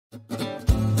Oh,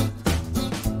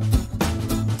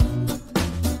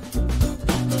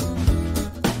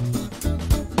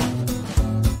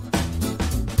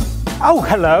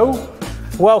 hello.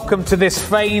 Welcome to this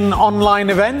Fane online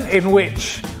event in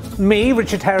which me,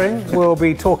 Richard Herring, will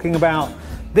be talking about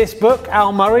this book,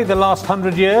 Al Murray, The Last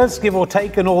 100 Years, give or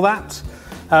take and all that,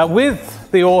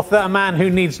 with the author, a man who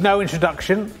needs no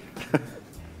introduction,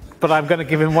 but I'm going to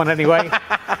give him one anyway.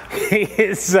 He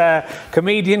is a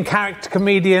comedian, character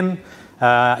comedian.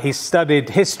 He studied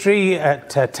history at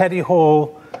Teddy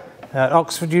Hall at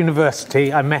Oxford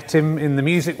University. I met him in the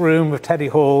music room of Teddy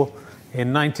Hall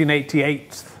in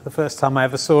 1988, the first time I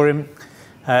ever saw him.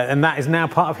 And that is now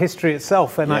part of history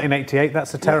itself in 1988.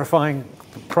 That's a terrifying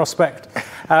prospect.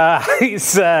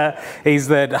 He's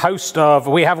the host of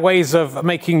We Have Ways of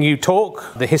Making You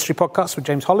Talk, the history podcast with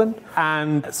James Holland.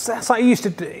 And it's like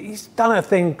he's done a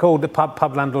thing called the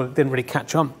Pub Landlord that didn't really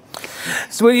catch on.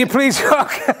 So will you please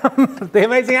welcome the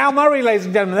amazing Al Murray, ladies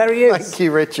and gentlemen. There he is. Thank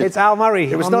you, Richard. It's Al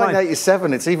Murray. It was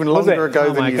 1987. It's even longer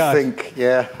ago than you think.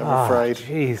 Yeah, I'm afraid.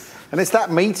 Jeez. And it's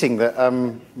that meeting that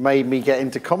made me get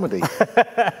into comedy.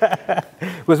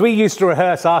 Because we used to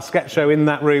rehearse our sketch show in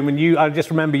that room, and I just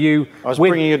remember you. I was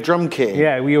bringing a drum kit.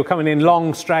 Yeah, you were coming in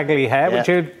long, straggly hair, which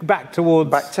you're back towards.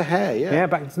 Back to hair, yeah.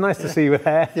 Yeah, it's nice to see you with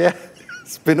hair. Yeah,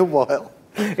 it's been a while.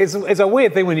 It's a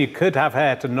weird thing when you could have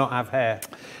hair to not have hair.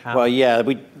 Well, yeah,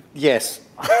 yes.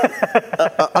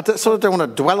 I sort of don't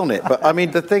want to dwell on it, but I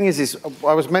mean, the thing is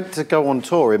I was meant to go on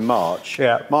tour in March.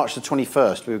 Yeah. March the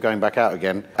 21st, we were going back out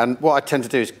again. And what I tend to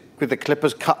do is, with the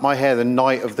clippers, cut my hair the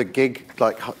night of the gig,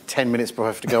 like 10 minutes before I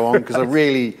have to go on, because I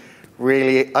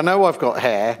really, I know I've got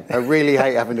hair, I really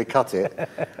hate having to cut it.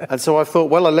 And so I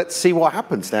thought, well, let's see what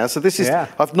happens now. So this is,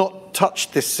 I've not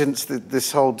touched this since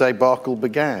this whole debacle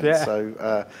began. Yeah.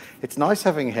 So it's nice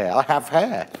having hair. I have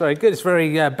hair. It's very good. It's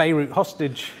very Beirut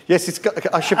hostage. Yes,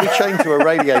 I should be chained to a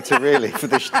radiator, really, for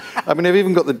this. I mean, I've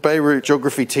even got the Beirut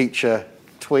geography teacher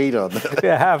tweed on.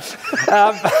 Yeah, I have.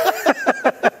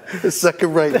 The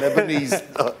second-rate Lebanese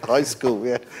high school,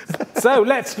 yeah. So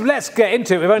let's get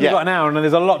into it. We've only got an hour, and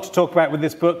there's a lot to talk about with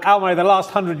this book. Al Murray, The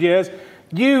Last 100 Years.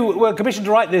 You were commissioned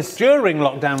to write this during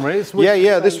lockdown, Riz.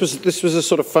 Yeah. This was a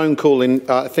sort of phone call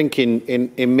I think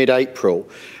in mid-April.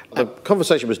 The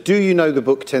conversation was, do you know the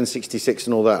book 1066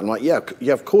 and all that? I'm like, yeah,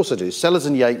 of course I do. Sellers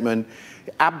and Yeatman,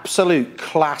 absolute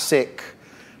classic,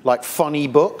 like funny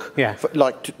book. Yeah.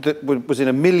 That was in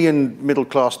a million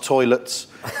middle-class toilets.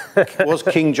 Was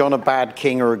King John a bad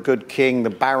king or a good king? The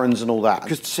barons and all that.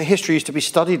 Because history used to be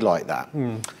studied like that.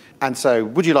 Mm. And so,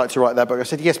 would you like to write that book? I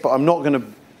said, yes, but I'm not going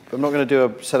to do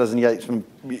a Sellers and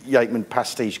Yeatman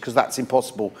pastiche, because that's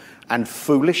impossible and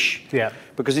foolish. Yeah.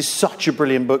 Because it's such a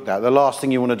brilliant book now. The last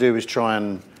thing you want to do is try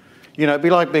and, it'd be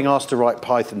like being asked to write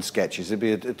Python sketches. It'd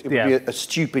be a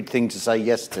stupid thing to say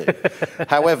yes to.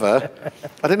 However,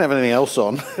 I didn't have anything else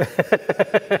on.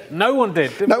 No one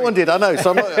did. No one did. I know.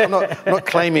 So I'm not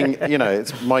claiming.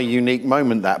 It's my unique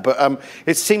moment but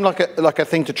it seemed like a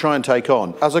thing to try and take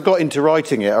on. As I got into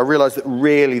writing it, I realised that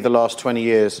really the last 20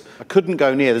 years I couldn't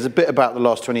go near. There's a bit about the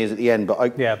last 20 years at the end, but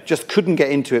I just couldn't get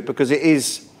into it because it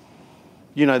is,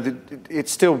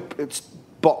 it's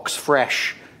box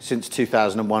fresh since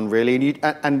 2001, really.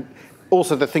 And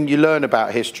also the thing you learn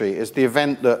about history is the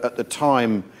event that at the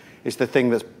time is the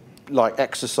thing that's like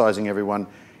exercising everyone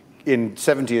in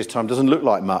 70 years' time doesn't look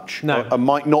like much. No. Or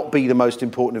might not be the most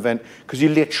important event because you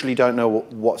literally don't know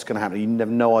what's going to happen. You have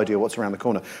no idea what's around the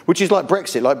corner. Which is like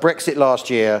Brexit. Like Brexit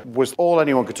last year was all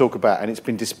anyone could talk about, and it's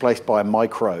been displaced by a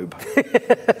microbe.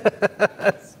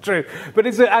 That's true. But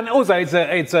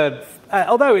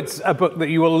although it's a book that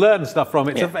you will learn stuff from,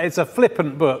 it's a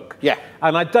flippant book. Yeah.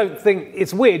 And I don't think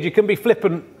it's weird. You can be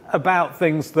flippant about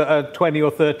things that are 20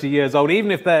 or 30 years old, even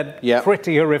if they're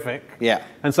pretty horrific. Yeah.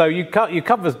 And so you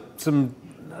cover some,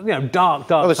 dark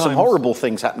there's times. Some horrible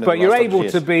things happening. But you're able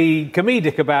to be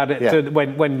comedic about it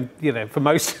when for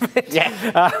most of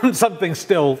it, something's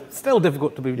still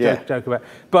difficult to be joke about.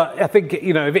 But I think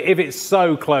if it's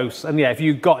so close, and if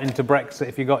you got into Brexit,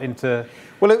 if you got into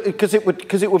because it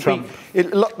would Trump. Be.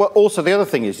 Also, the other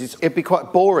thing is it'd be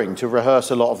quite boring to rehearse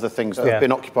a lot of the things that have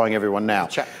been occupying everyone now.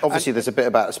 Obviously, there's a bit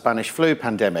about the Spanish flu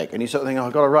pandemic, and you sort of think,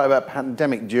 I've got to write about a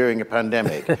pandemic during a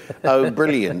pandemic. Oh,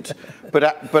 brilliant!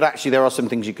 But actually, there are some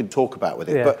things you can talk about with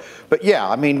it. Yeah. But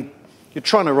I mean, you're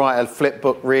trying to write a flip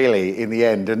book, really, in the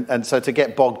end, and so to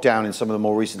get bogged down in some of the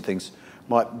more recent things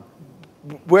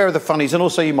where are the funnies, and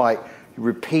also you might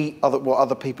repeat what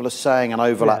other people are saying and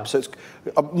overlap. Yeah. So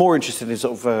I'm more interested in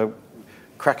sort of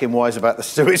cracking wise about the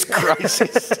Suez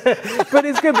crisis. But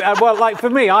it's good. Well, like for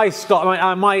me, I stopped.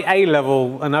 My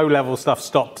A-level and O-level stuff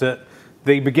stopped at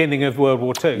the beginning of World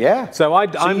War II. Yeah. So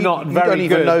I'm not very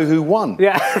good. You don't even know who won.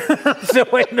 Yeah. I'm still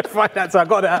waiting to find out. So I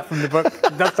got it out from the book.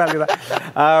 It does tell you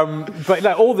that. But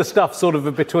like, all the stuff sort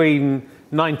of between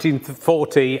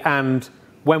 1940 and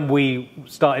when we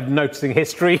started noticing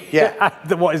history,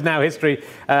 what is now history,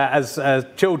 as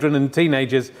children and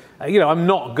teenagers,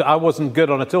 I wasn't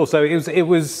good on at all. So it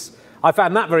was. I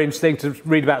found that very interesting to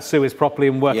read about Suez properly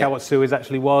and work out what Suez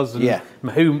actually was, and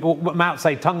Mao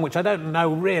Zedong, which I don't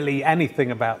know really anything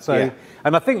about. So,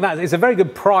 and I think that is a very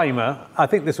good primer. I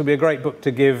think this would be a great book to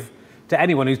give to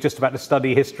anyone who's just about to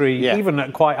study history, even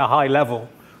at quite a high level.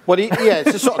 Well,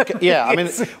 it's a sort of, I mean,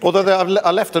 although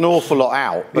I left an awful lot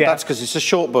out, but that's because it's a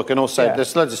short book, and also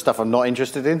there's loads of stuff I'm not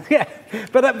interested in. Yeah,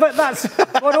 but that's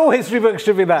what all history books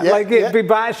should be. It'd be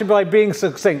actually by being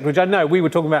succinct, which I know we were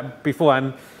talking about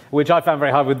beforehand, which I found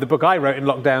very hard with the book I wrote in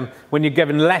lockdown. When you're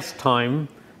given less time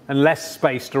and less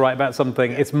space to write about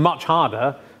something, it's much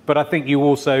harder. But I think you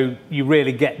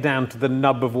really get down to the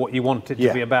nub of what you want it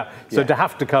to be about. So to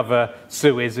have to cover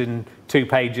Suez in 2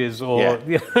 pages or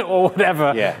or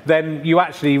whatever, then you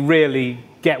actually really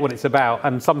get what it's about.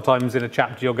 And sometimes in a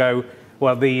chapter you'll go,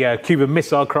 well, the Cuban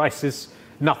Missile Crisis,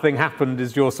 nothing happened,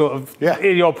 is your sort of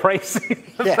your praising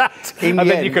of that. And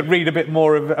then you could read a bit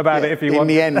more about it if you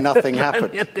want. In the end, nothing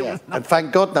happened. And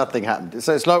thank God nothing happened.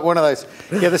 So it's like one of those,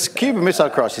 this Cuban Missile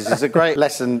Crisis is a great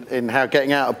lesson in how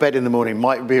getting out of bed in the morning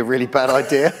might be a really bad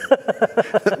idea.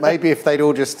 Maybe if they'd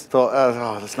all just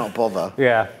thought, let's not bother.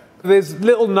 Yeah. There's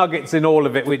little nuggets in all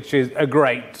of it which are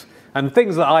great. And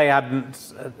things that I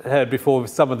hadn't heard before with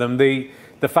some of them. The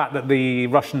fact that the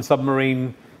Russian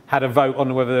submarine had a vote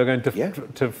on whether they were going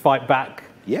to fight back.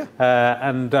 Yeah.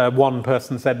 And one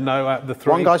person said no out of the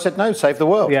 3. One guy said no, save the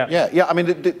world. Yeah. I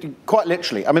mean, quite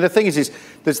literally. I mean, the thing is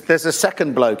there's a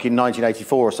second bloke in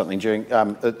 1984 or something during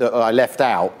that I left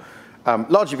out,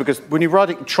 largely because when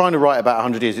you're trying to write about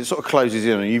 100 years, it sort of closes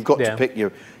in, and you've got to pick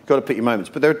your moments.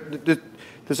 But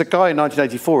there's a guy in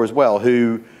 1984 as well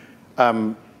who.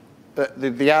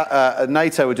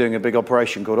 NATO were doing a big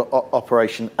operation called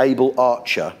Operation Able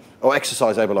Archer, or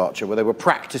Exercise Able Archer, where they were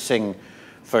practicing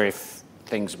for if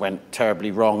things went terribly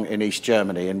wrong in East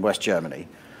Germany and West Germany.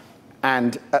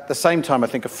 And at the same time, I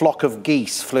think a flock of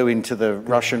geese flew into the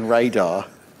Russian radar,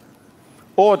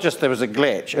 or just there was a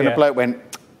glitch, and a bloke went,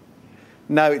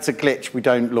 no, it's a glitch, we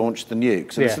don't launch the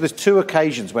nukes. So there's 2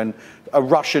 occasions when a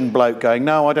Russian bloke going,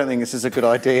 no, I don't think this is a good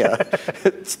idea,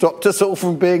 stopped us all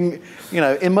from being,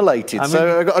 immolated.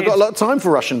 I got a lot of time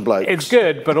for Russian blokes. It's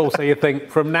good, but also you think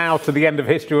from now to the end of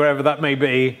history, wherever that may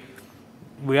be,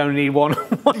 we only need one of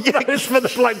those for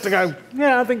the bloke to go,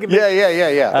 I think it is.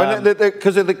 Yeah.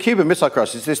 Because of the Cuban Missile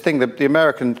Crisis, this thing that the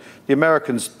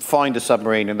Americans find a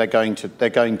submarine and they're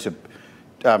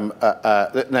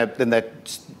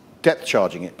depth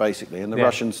charging it, basically, and the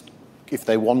Russians, if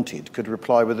they wanted, could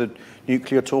reply with a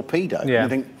nuclear torpedo. Yeah.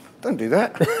 And you think, don't do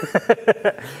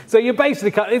that. So you're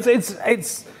basically,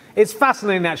 it's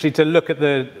fascinating actually to look at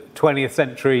the 20th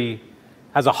century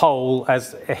as a whole,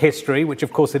 as a history, which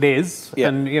of course it is,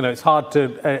 and it's hard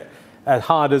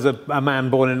as a man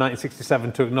born in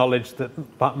 1967 to acknowledge that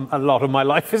a lot of my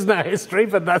life is now history,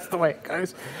 but that's the way it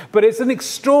goes. But it's an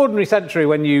extraordinary century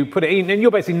when you put it in, and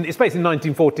it's basically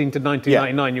 1914 to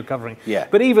 1999 you're covering. Yeah.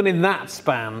 But even in that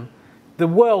span, the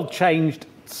world changed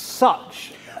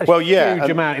such a huge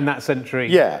amount in that century.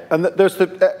 Yeah, and there's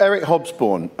Eric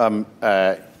Hobsbawm,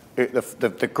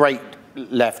 the great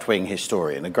left-wing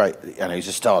historian, he's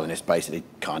a Stalinist, basically,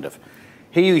 kind of.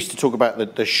 He used to talk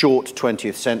about the short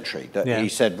 20th century that he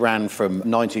said ran from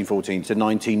 1914 to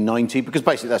 1990, because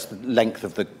basically that's the length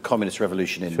of the communist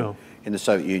revolution in the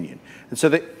Soviet Union. And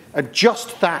so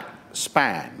just that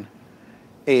span,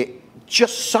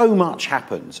 just so much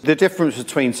happens. The difference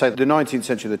between, say, the 19th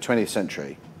century and the 20th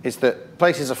century is that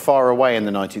places are far away in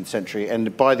the 19th century,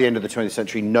 and by the end of the 20th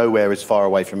century, nowhere is far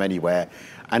away from anywhere,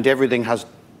 and everything has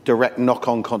direct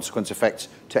knock-on consequence effects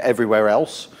to everywhere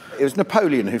else. It was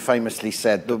Napoleon who famously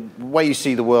said, the way you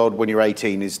see the world when you're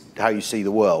 18 is how you see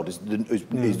the world,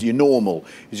 is your normal,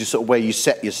 is just sort of where you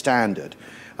set your standard.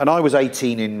 And I was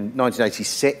 18 in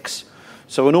 1986,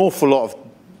 so an awful lot of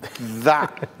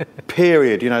that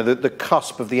period, the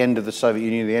cusp of the end of the Soviet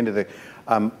Union, the end of the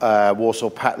Warsaw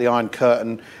Pact, the Iron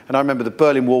Curtain, and I remember the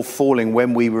Berlin Wall falling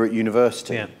when we were at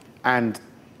university. Yeah. And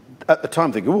at the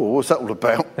time thinking, what's that all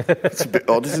about? It's a bit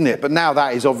odd, isn't it? But now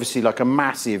that is obviously like a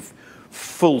massive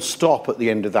full stop at the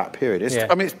end of that period.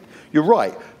 I mean, you're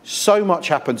right. So much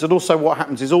happens. And also what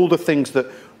happens is all the things that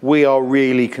we are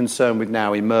really concerned with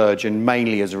now emerge, and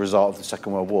mainly as a result of the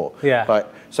Second World War. Yeah. Right?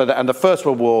 And the First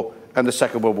World War and the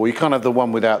Second World War. You can't have the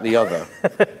one without the other.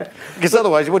 Because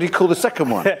otherwise, what do you call the second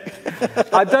one?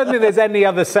 I don't think there's any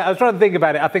other... I was trying to think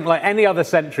about it. I think like any other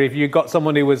century, if you got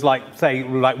someone who was like, say,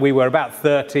 like we were about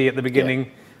 30 at the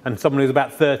beginning and someone who was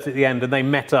about 30 at the end, and they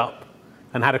met up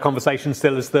and had a conversation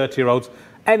still as 30-year-olds,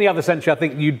 any other century, I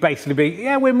think you'd basically be,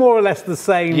 yeah, we're more or less the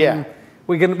same. Yeah.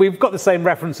 We've got the same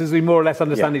references, we more or less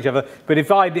understand each other. But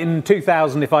in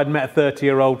 2000, if I'd met a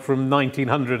 30-year-old from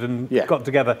 1900 and got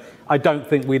together, I don't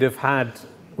think we'd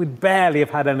barely have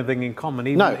had anything in common.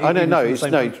 Even,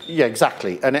 yeah,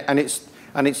 exactly. And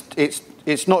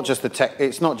it's not just the tech,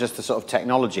 it's not just the sort of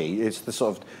technology, it's the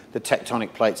sort of the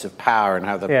tectonic plates of power and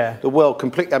how the world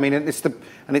completely. I mean, it's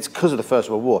because of the First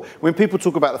World War. When people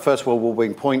talk about the First World War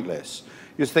being pointless,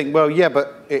 you just think, well, yeah,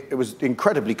 but it was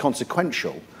incredibly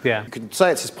consequential. Yeah. You can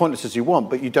say it's as pointless as you want,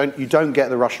 but you don't get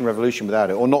the Russian Revolution without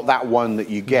it, or not that one that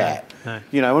you get. No.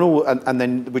 You know, and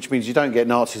then which means you don't get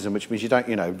Nazism, which means you don't,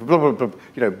 you know, blah, blah, blah,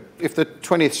 you know, if the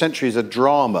 20th century is a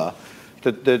drama,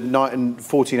 the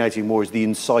 1418 war is the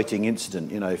inciting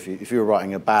incident, you know, if you were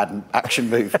writing a bad action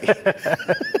movie.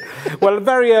 Well,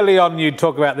 very early on, you'd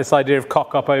talk about this idea of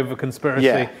cock-up over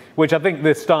conspiracy, which I think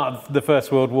the start of the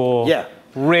First World War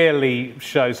really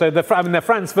shows. So the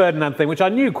Franz Ferdinand thing, which I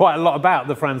knew quite a lot about,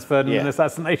 the Franz Ferdinand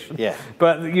assassination. Yeah.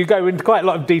 But you go into quite a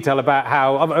lot of detail about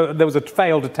how there was a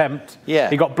failed attempt. Yeah.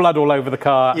 He got blood all over the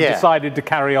car. Yeah. Decided to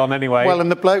carry on anyway. Well, and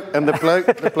the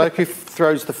bloke who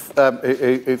throws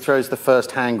the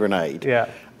first hand grenade. Yeah.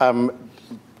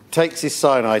 Takes his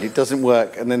cyanide, it doesn't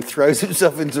work, and then throws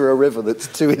himself into a river that's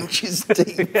 2 inches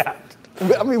deep. Yeah.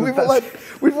 I mean, we've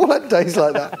all had days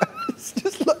like that. It's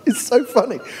just like, it's so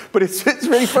funny, but it's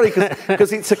really funny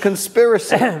because it's a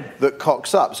conspiracy that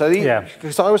cocks up. So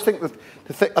because I always think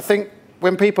I think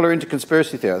when people are into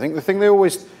conspiracy theory, I think the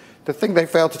thing they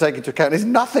fail to take into account is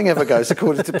nothing ever goes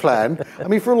according to plan. I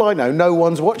mean, for all I know, no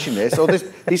one's watching this, or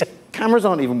these cameras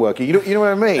aren't even working. You know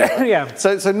what I mean? Yeah.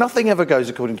 So nothing ever goes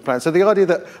according to plan. So the idea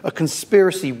that a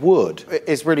conspiracy would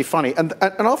is really funny. And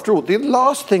after all, the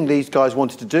last thing these guys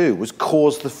wanted to do was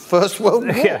cause the First World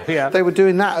War. Yeah. They were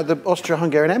doing that at the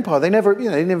Austro-Hungarian Empire. They never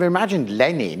imagined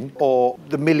Lenin or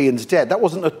the millions dead. That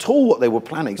wasn't at all what they were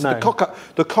planning. So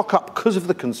the cock up because of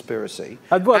the conspiracy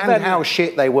and how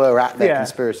shit they were at their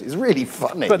conspiracy is really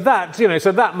funny. But that,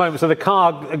 so that moment, so the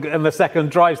car and the second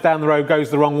drives down the road,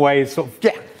 goes the wrong way, sort of.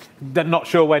 Yeah. They're not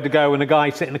sure where to go, and a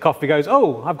guy sitting in the coffee goes,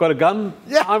 "Oh, I've got a gun.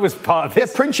 Yeah, I was part of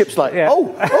this." Yeah, Princip's like,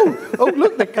 "Oh,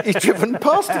 look, he's driven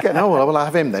past again. Oh, well, I'll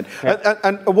have him then." Yeah.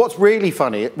 And what's really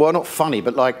funny, well, not funny,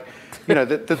 but like,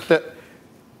 that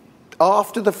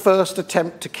after the first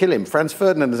attempt to kill him, Franz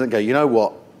Ferdinand doesn't go, "You know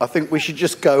what? I think we should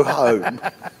just go home."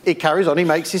 He carries on. He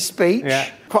makes his speech. Yeah.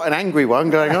 Quite an angry one,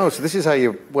 going, "Oh, so this is how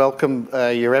you welcome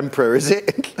your emperor, is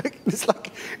it?" It's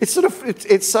like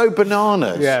it's so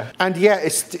bananas. Yeah. And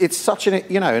it's such an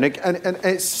and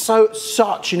it's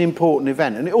such an important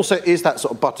event, and it also is that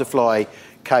sort of butterfly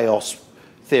chaos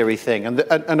theory thing, and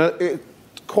it's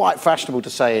quite fashionable to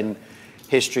say in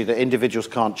history that individuals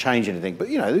can't change anything, but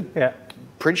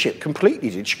Princip completely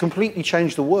did. She completely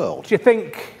changed the world. Do you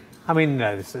think? I mean,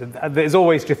 there's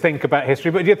always to think about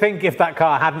history, but do you think if that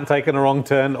car hadn't taken a wrong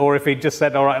turn, or if he'd just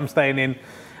said, "All right, I'm staying in,"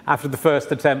 after the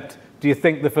first attempt, do you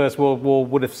think the First World War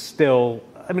would have still?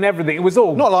 I mean, everything. It was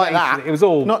all not like that. It was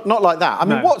all not like that. I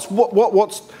mean,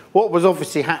 what was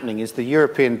obviously happening is the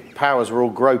European powers were all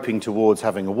groping towards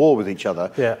having a war with each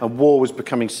other, and war was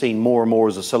becoming seen more and more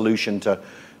as a solution to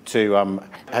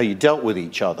how you dealt with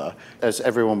each other, as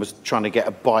everyone was trying to get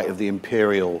a bite of the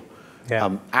imperial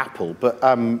apple.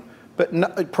 But no,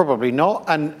 probably not.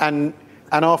 And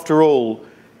after all,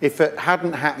 if it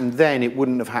hadn't happened then, it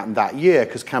wouldn't have happened that year,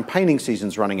 because campaigning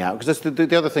season's running out. Because that's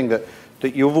the other thing that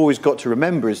you've always got to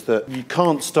remember, is that you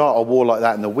can't start a war like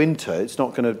that in the winter. It's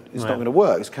not going to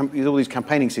work. There's all these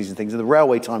campaigning season things, and the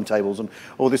railway timetables and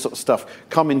all this sort of stuff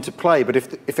come into play. But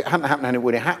if it hadn't happened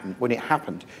when it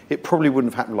happened, it probably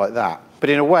wouldn't have happened like that. But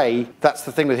in a way, that's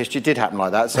the thing with history. It did happen like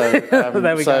that. So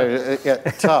there we go.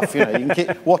 Tough. You can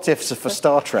keep, what ifs are for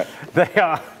Star Trek. They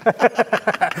are.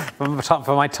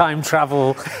 For my time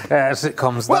travel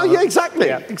sitcoms. Well, yeah, exactly.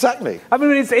 Exactly. I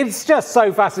mean, it's just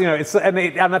so fascinating.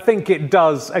 And I think it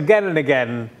does again and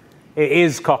again. It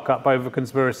is cock up over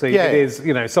conspiracy. Yeah. It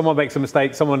is, someone makes a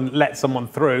mistake, someone lets someone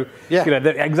through. Yeah.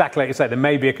 Exactly like you say, there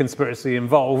may be a conspiracy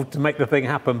involved to make the thing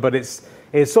happen, but it's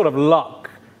sort of luck.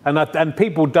 And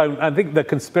people don't. I think the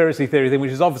conspiracy theory thing,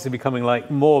 which is obviously becoming like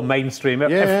more mainstream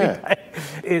every day,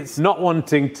 it's not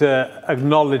wanting to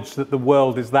acknowledge that the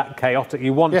world is that chaotic.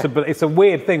 You want to. It's a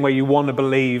weird thing where you want to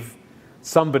believe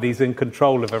somebody's in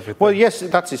control of everything. Well, yes,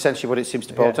 that's essentially what it seems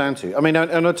to boil down to. I mean,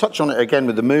 and I'll touch on it again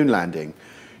with the moon landing.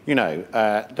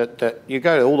 that you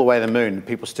go all the way to the moon and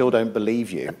people still don't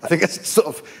believe you. I think that's sort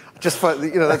of just fun,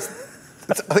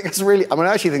 I think it's really. I mean,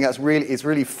 I actually think it's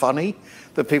really funny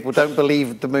that people don't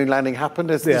believe the moon landing happened.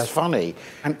 It's funny,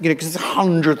 and because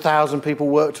 100,000 people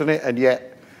worked on it, and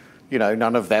yet,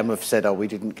 none of them have said, "Oh, we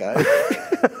didn't go."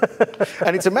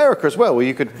 And it's America as well, where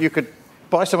you could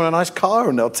buy someone a nice car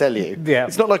and they'll tell you. Yeah.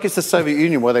 It's not like it's the Soviet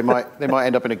Union where they might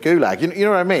end up in a gulag. You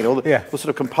know what I mean? All the sort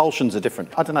of compulsions are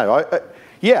different. I don't know.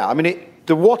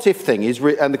 The what if thing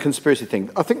and the conspiracy thing.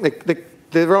 I think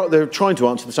they're trying to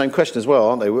answer the same question as well,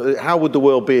 aren't they? How would the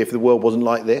world be if the world wasn't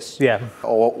like this? Yeah.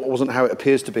 Or wasn't how it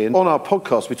appears to be? And on our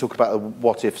podcast, we talk about the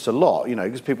what ifs a lot,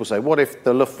 because people say, what if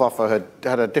the Luftwaffe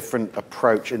had a different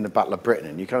approach in the Battle of Britain?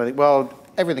 And you kind of think, well,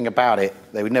 everything about it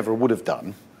they never would have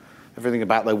done. Everything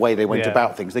about the way they went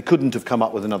about things. They couldn't have come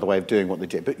up with another way of doing what they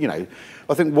did. But,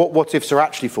 I think what ifs are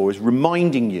actually for is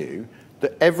reminding you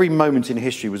that every moment in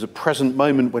history was a present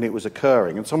moment when it was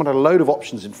occurring, and someone had a load of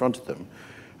options in front of them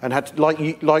and had to,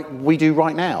 like we do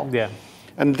right now. Yeah.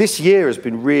 And this year has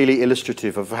been really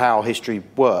illustrative of how history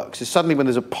works. Is suddenly when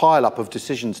there's a pile-up of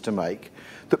decisions to make,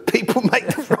 that people make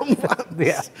the wrong ones.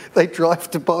 Yeah. They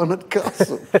drive to Barnard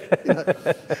Castle,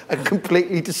 and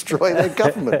completely destroy their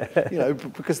government,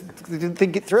 because they didn't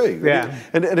think it through. Yeah.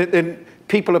 And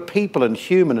people are people and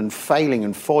human and failing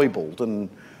and foibled and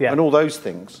all those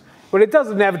things. Well, it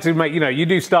does inevitably make, you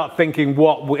do start thinking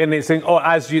and it's,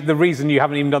 the reason you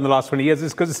haven't even done the last 20 years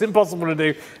is because it's impossible to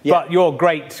do. Yeah. But your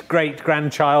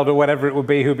great-great-grandchild or whatever it will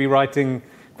be who'll be writing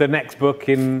the next book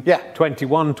in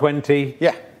 2120.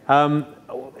 Yeah.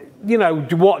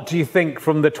 What do you think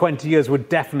from the 20 years would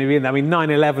definitely be in there? I mean,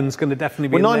 9/11's going to definitely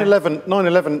be in there.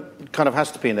 9/11 kind of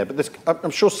has to be in there, but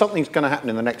I'm sure something's going to happen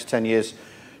in the next 10 years,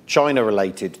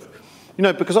 China-related.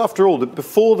 Because after all,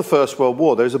 before the First World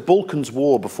War, there was a Balkans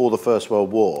war before the First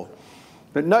World War.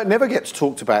 But it never gets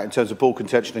talked about in terms of Balkan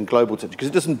tension and global tension, because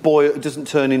it doesn't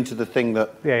turn into the thing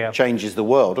that changes the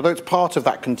world. Although it's part of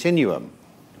that continuum,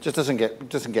 it just doesn't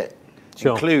get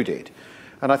included.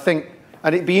 And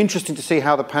it'd be interesting to see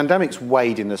how the pandemic's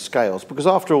weighed in the scales, because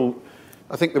after all,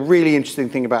 I think the really interesting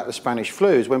thing about the Spanish flu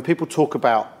is when people talk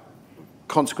about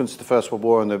consequences of the First World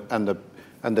War and the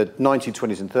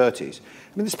 1920s and 30s.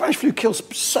 I mean, the Spanish flu kills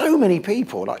so many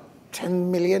people, like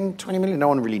 10 million, 20 million. No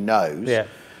one really knows. Yeah.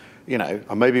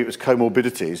 And maybe it was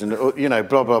comorbidities and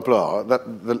blah blah blah.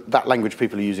 That language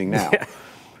people are using now. Yeah.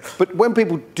 But when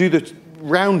people do the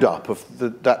roundup of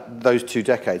those 2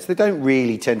 decades, they don't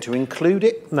really tend to include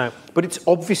it. No. But it's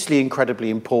obviously incredibly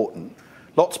important.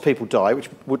 Lots of people die, which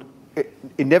would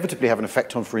inevitably have an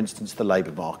effect on, for instance, the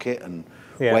labour market and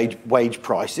wage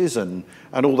prices and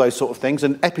all those sort of things.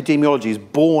 And epidemiology is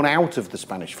born out of the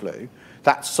Spanish flu.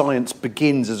 That science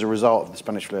begins as a result of the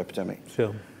Spanish flu epidemic.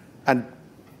 Sure. And,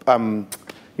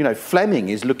 Fleming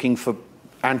is looking for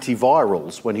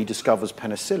antivirals when he discovers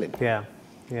penicillin. Yeah.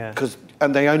 Yeah.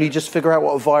 And they only just figure out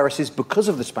what a virus is because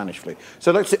of the Spanish flu.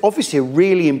 So that's obviously a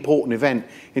really important event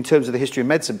in terms of the history of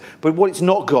medicine. But what it's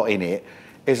not got in it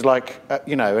is like,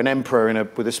 an emperor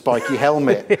with a spiky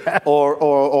helmet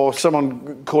or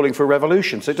someone calling for a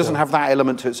revolution. So it doesn't have that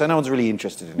element to it. So no one's really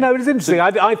interested in it. No, it's interesting.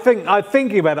 I think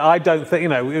thinking about it, I don't think,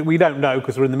 we don't know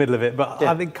because we're in the middle of it, but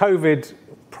I think COVID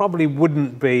probably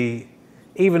wouldn't be,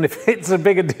 even if it's a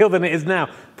bigger deal than it is now,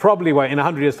 probably won't, in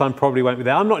 100 years' time, probably won't be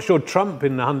there. I'm not sure Trump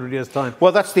in 100 years' time.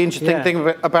 Well, that's the interesting thing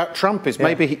about Trump is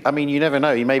maybe, you never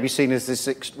know, he may be seen as this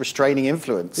restraining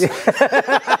influence. By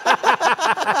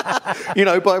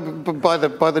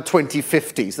the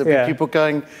 2050s, there'll be people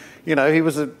going, he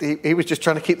was just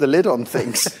trying to keep the lid on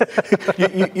things.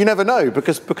 you never know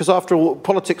because after all,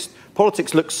 politics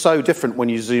looks so different when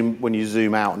you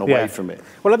zoom out and away from it.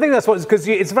 Well, I think that's because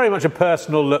it's very much a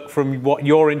personal look from what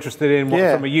you're interested in,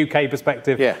 from a UK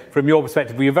perspective, from your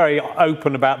perspective. You're very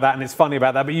open about that and it's funny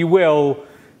about that, but you will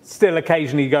still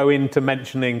occasionally go into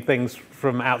mentioning things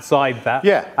from outside that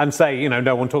and say,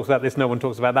 no one talks about this, no one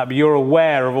talks about that, but you're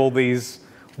aware of all these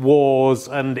wars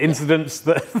and incidents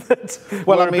that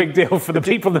were a big deal for the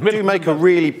people in the middle.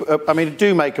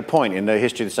 Do make a point in the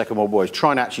history of the Second World War is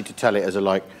trying actually to tell it as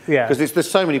because there's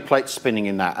so many plates spinning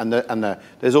in that, and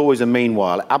there's always a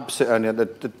meanwhile. Absolutely, and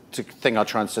the thing I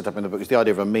try and set up in the book is the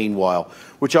idea of a meanwhile,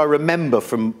 which I remember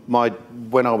from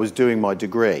when I was doing my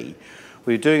degree.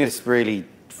 We were doing this really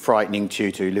frightening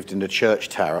tutor who lived in the church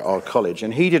tower at our college,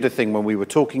 and he did a thing when we were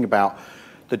talking about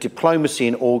the diplomacy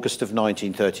in August of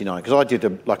 1939, because I did a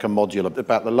module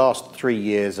about the last 3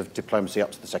 years of diplomacy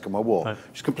up to the Second World War. Right.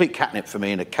 It was complete catnip for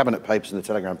me in the cabinet papers and the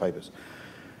telegram papers.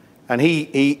 And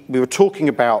we were talking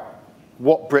about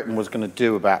what Britain was going to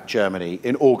do about Germany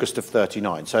in August of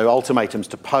 39. So ultimatums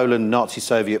to Poland,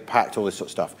 Nazi-Soviet pact, all this sort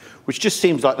of stuff, which just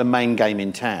seems like the main game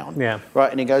in town. Yeah.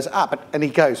 Right, and he goes, and he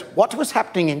goes, what was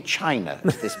happening in China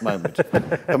at this moment?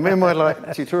 And me and my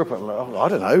tutor were like, oh, I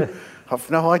don't know. I've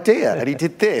no idea. And he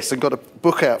did this and got a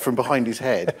book out from behind his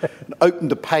head and opened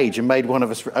the page and made one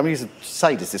of us, I mean, he's a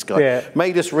sadist, this guy,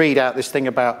 made us read out this thing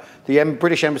about the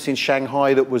British embassy in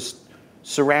Shanghai that was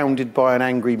surrounded by an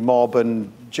angry mob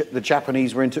and the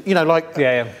Japanese were into,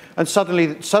 and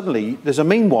suddenly there's a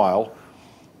meanwhile.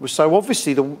 So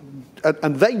obviously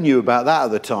and they knew about that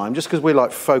at the time, just because we're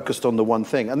like focused on the one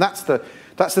thing. And that's the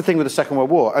thing with the Second World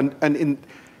War. And in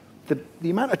the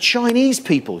amount of Chinese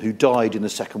people who died in the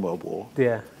Second World War,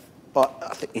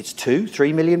 I think it's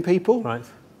 2-3 million people.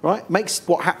 Right, makes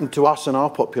what happened to us and our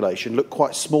population look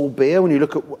quite small beer when you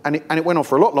look at, and it went on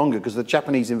for a lot longer because the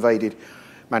Japanese invaded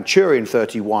Manchuria in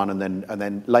 31, and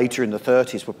then later in the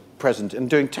 30s were present and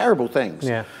doing terrible things.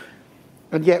 Yeah.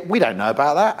 And yet we don't know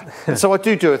about that. And so I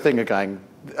do a thing of going,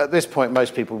 at this point,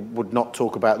 most people would not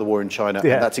talk about the war in China,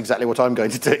 and that's exactly what I'm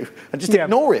going to do. And just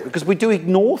ignore it, because we do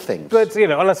ignore things. But,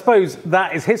 well, I suppose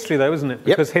that is history, though, isn't it?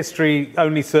 Because history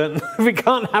only certain... we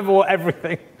can't have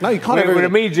everything. No, you can't have everything. We're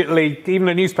immediately... Even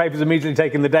the newspapers immediately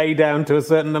taking the day down to a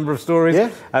certain number of stories,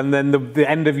 and then the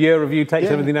end-of-year review takes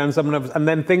everything down, and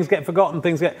then things get forgotten,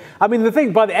 I mean, the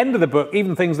thing, by the end of the book,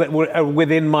 even things that are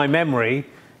within my memory...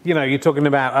 you're talking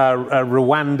about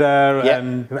Rwanda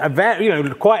and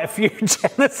quite a few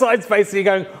genocides. Basically,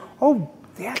 going,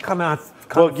 kind of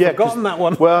forgotten that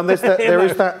one. Well, and there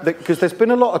is that because there's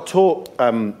been a lot of talk,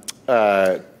 and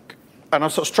I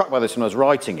was sort of struck by this when I was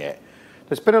writing it.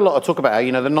 There's been a lot of talk about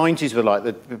how the 90s were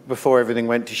like before everything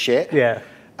went to shit. Yeah,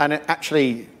 and it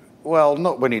actually. Well,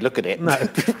 not when you look at it. No.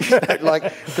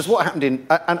 Because what happened in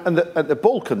the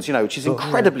Balkans, which is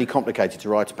incredibly complicated to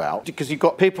write about, because you've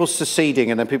got people seceding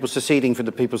and then people seceding from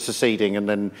the people seceding, and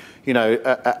then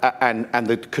and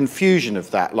the confusion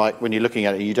of that. Like when you're looking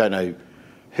at it, you don't know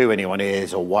who anyone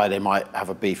is or why they might have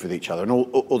a beef with each other, and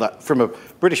all that from a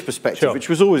British perspective, which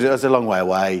was always a long way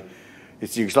away.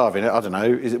 It's Yugoslavia. I don't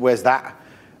know. Where's that?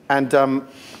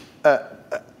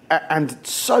 And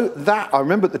so that, I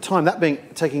remember at the time, that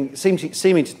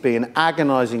seeming to be an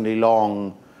agonisingly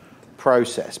long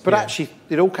process. But actually,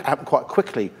 it all happened quite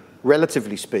quickly,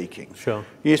 relatively speaking. Sure.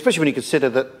 Especially when you consider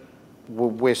that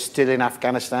we're still in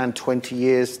Afghanistan 20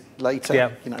 years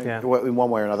later, in one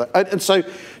way or another. And so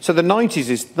the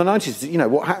 90s,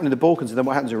 what happened in the Balkans and then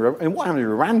what happened in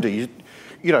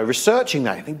Rwanda, researching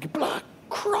that, you think, blood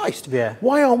Christ,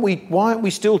 why aren't we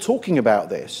still talking about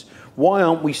this? Why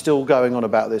aren't we still going on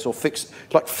about this or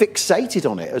fixated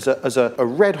on it as a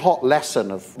red hot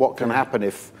lesson of what can happen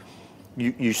if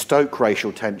you stoke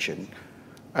racial tension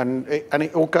and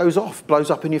it all blows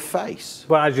up in your face?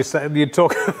 Well, as you said, you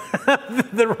talk about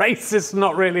the racists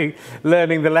not really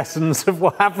learning the lessons of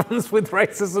what happens with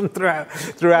racism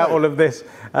throughout all of this.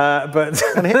 But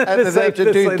and they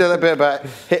do a bit about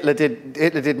Hitler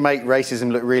did make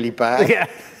racism look really bad. Yeah.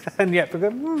 And yet,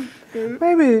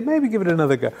 maybe give it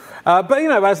another go. But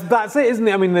that's it, isn't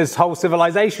it? I mean, there's whole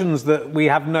civilizations that we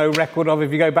have no record of.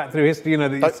 If you go back through history,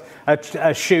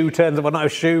 a shoe turns up, well, not a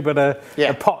shoe, but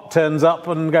a pot turns up,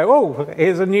 and go,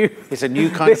 it's a new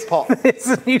kind of pot. It's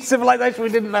a new civilization we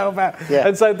didn't know about. Yeah.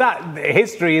 And so that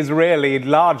history is really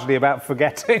largely about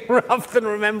forgetting rather than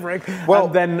remembering.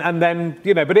 Well, and then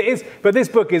but this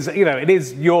book is it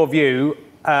is your view,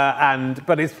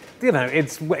 but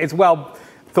it's well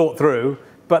thought through,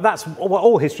 but that's what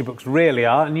all history books really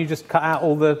are, and you just cut out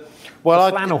all the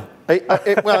flannel.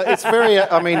 It's very.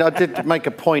 I did make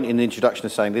a point in the introduction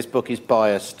of saying this book is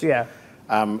biased. Yeah.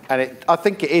 And I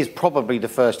think it is probably the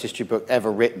first history book ever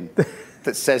written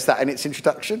that says that in its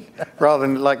introduction, rather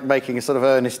than making a sort of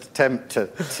earnest attempt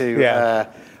to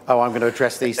I'm going to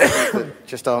address these things that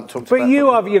just aren't talked about. But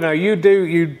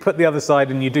you put the other side,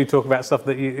 and you do talk about stuff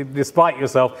that you, despite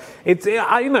yourself, it's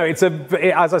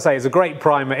as I say, it's a great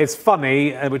primer. It's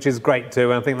funny, which is great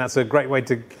too. And I think that's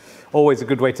always a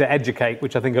good way to educate,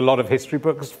 which I think a lot of history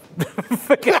books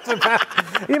forget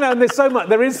about. And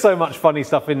there is so much funny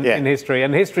stuff in history,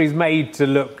 and history's made to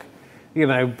look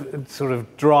sort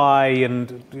of dry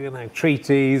and,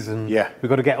 treaties and we've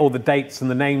got to get all the dates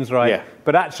and the names right. Yeah.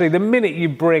 But actually, the minute you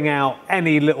bring out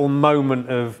any little moment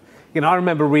of, I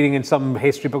remember reading in some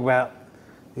history book about,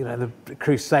 the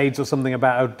Crusades or something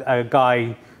about a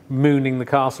guy mooning the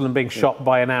castle and being shot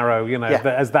by an arrow,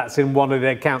 as that's in one of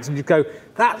their accounts. And you go,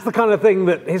 that's the kind of thing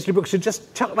that history books should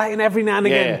just chuck that in every now and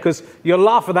again, because you'll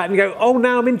laugh at that and you go, oh,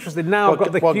 now I'm interested. Now I've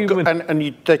got the human...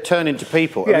 And they turn into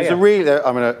people. Yeah, there's a really...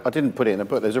 I didn't put it in the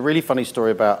book. There's a really funny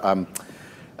story about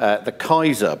the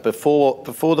Kaiser, before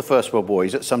the First World War,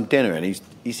 he's at some dinner and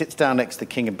he sits down next to the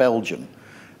King of Belgium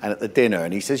and at the dinner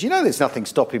and he says, you know, there's nothing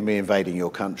stopping me invading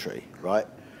your country, right?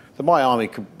 So my army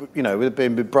could, you know, would have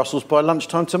been in Brussels by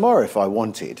lunchtime tomorrow if I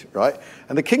wanted, right?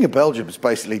 And the King of Belgium is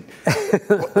basically,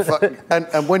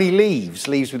 and when he leaves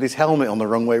with his helmet on the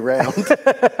wrong way round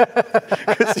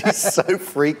because he's so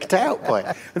freaked out by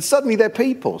it. And suddenly they're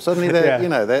people. Suddenly they're, you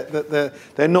know,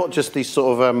 they're not just these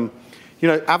sort of, you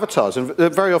know, avatars. And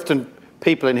very often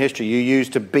people in history you use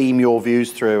to beam your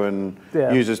views through and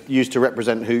use to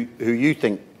represent who you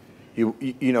think. You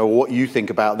know what you think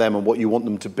about them and what you want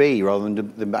them to be, rather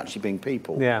than them actually being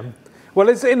people. Yeah, well,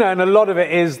 it's, you know, and a lot of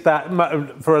it is that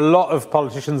for a lot of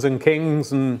politicians and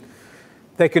kings, and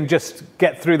they can just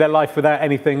get through their life without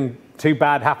anything too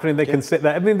bad happening. They can sit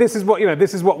there. I mean, this is what, you know,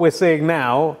 this is what we're seeing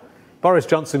now. Boris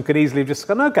Johnson could easily have just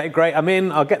gone, okay, great, I'm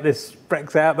in, I'll get this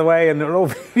Brexit out of the way, and it'll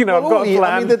all, you know, well, I've got a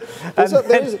plan.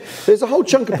 I mean, there's a whole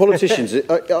chunk of politicians.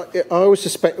 I always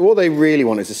suspect what they really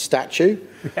want is a statue.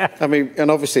 Yeah. I mean, and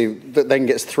obviously that then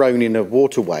gets thrown in a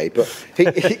waterway. But he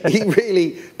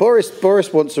really, Boris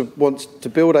wants to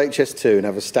build HS2 and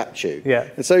have a statue. Yeah.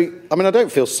 And so, I mean, I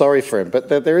don't feel sorry for him, but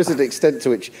there is an extent to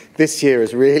which this year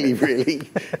has really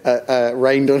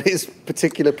rained on his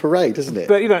particular parade, isn't it?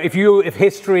 But you know, if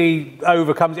history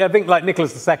overcomes, I think like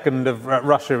Nicholas II of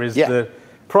Russia is the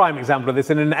prime example of this.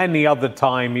 And in any other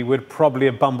time, he would probably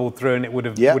have bumbled through, and it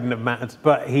wouldn't have mattered.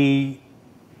 But he.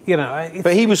 You know,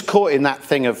 but he was caught in that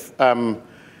thing of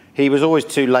he was always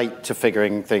too late to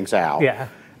figuring things out. Yeah.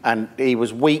 And he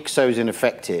was weak, so he was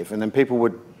ineffective. And then people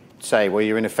would say, well,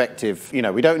 you're ineffective. You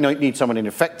know, we don't need someone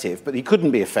ineffective, but he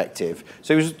couldn't be effective.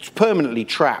 So he was permanently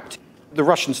trapped. The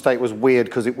Russian state was weird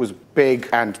because it was big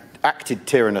and acted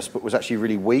tyrannous, but was actually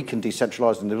really weak and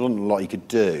decentralised, and there wasn't a lot he could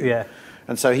do. Yeah.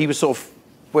 And so he was sort of,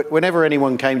 whenever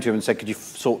anyone came to him and said, could you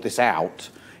sort this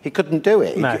out? He couldn't do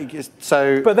it. No.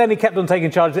 But then he kept on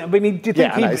taking charge. I mean, do you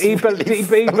think do you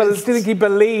think he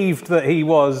believed that he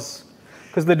was,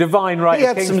 because the divine right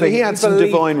of kings thing? He had some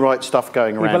divine right stuff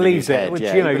going around. He believes in his it, head. which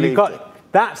Yeah, you know you've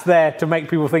got. That's there to make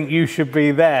people think you should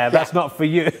be there. That's not for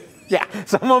you. Yeah.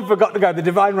 Someone forgot to go. The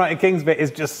divine right of kings bit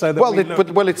is just so that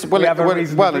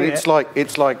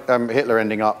it's like Hitler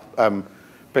ending up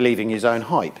believing his own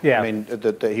hype. Yeah. I mean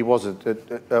that he was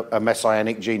a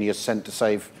messianic genius sent to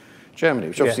save Germany,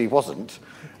 which obviously he wasn't.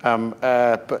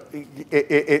 But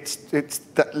it's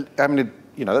that, I mean,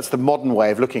 you know, that's the modern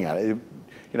way of looking at it.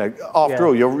 You know, after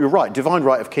all, you're right. Divine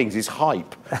right of kings is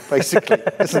hype, basically,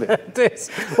 isn't it? It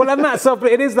is. Well, and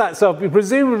it is that self.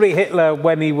 Presumably Hitler,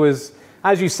 when he was,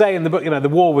 as you say in the book, you know, the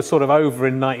war was sort of over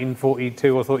in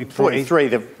 1942 or 43.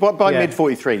 43. By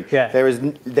mid-43,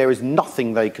 there is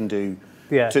nothing they can do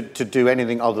to do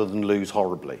anything other than lose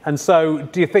horribly. And so,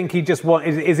 do you think he just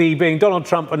is he being Donald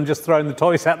Trump and just throwing the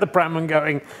toys out the pram and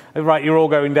going, right, you're all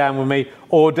going down with me,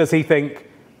 or does he think,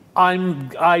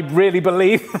 I really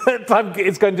believe that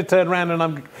it's going to turn around,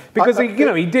 and because he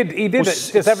did it.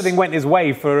 Just everything went his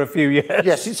way for a few years.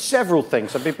 Yes, it's several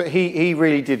things. I mean, but he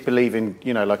really did believe in,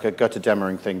 you know, like a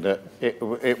Götterdämmerung thing, that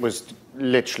it was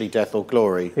literally death or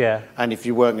glory. Yeah. And if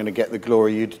you weren't going to get the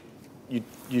glory,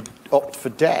 you'd opt for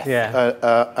death.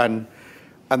 Yeah. And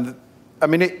I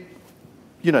mean it.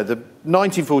 You know, by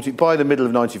the middle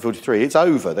of 1943, it's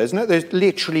over. There's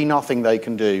literally nothing they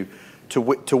can do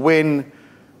to win.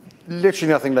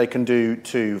 Literally nothing they can do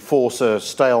to force a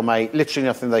stalemate. Literally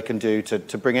nothing they can do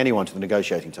to bring anyone to the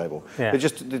negotiating table. Yeah.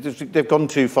 They've gone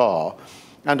too far,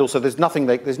 and also there's nothing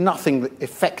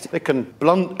effective. They can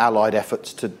blunt Allied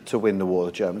efforts to win the war,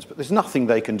 the Germans, but there's nothing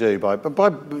they can do.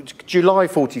 By July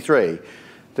 43,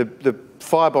 the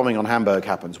firebombing on Hamburg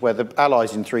happens, where the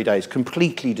Allies in 3 days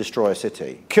completely destroy a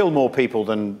city, kill more people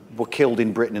than were killed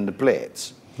in Britain in the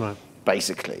Blitz,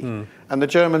 basically. And the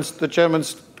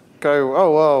Germans go,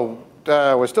 oh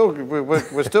well, we're still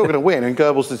going to win. And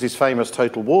Goebbels does his famous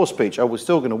total war speech. Oh, we're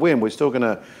still going to win. We're still going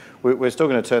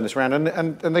to turn this around.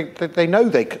 And they know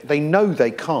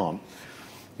they can't.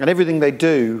 And everything they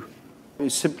do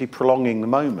is simply prolonging the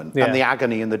moment and the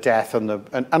agony and the death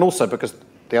and also because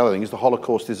the other thing is the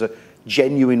Holocaust is a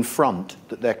genuine front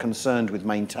that they're concerned with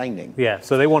maintaining. Yeah.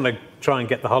 So they want to try and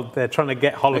get they're trying to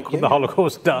get the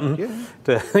Holocaust done.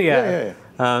 So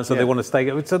they want to stay.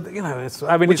 So, you know,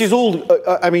 which is all.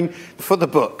 I mean, for the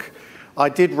book, I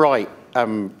did write.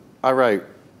 I wrote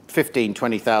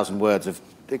 20,000 words of,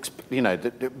 you know,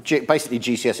 basically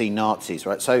GCSE Nazis,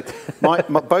 right? So,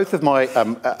 both of my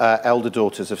elder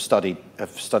daughters have studied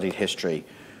history.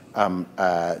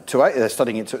 They're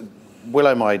studying it.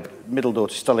 Willow, my middle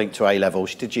daughter, is studying to A level.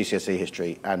 She did GCSE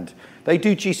history, and they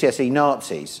do GCSE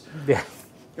Nazis. Yeah.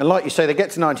 And like you say, they get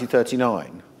to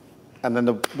 1939. and then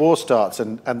the war starts,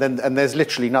 and there's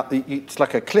literally nothing. It's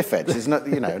like a cliff edge. There's no,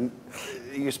 you know,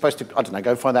 you're supposed to, I don't know,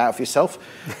 go find that out for yourself.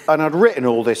 And I'd written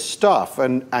all this stuff,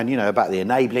 and you know, about the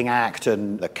Enabling Act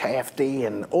and the KFD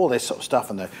and all this sort of stuff,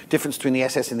 and the difference between the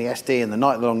SS and the SD and the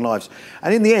night-long lives.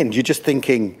 And in the end, you're just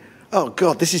thinking, oh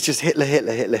God, this is just Hitler,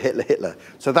 Hitler, Hitler, Hitler, Hitler.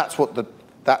 So that's what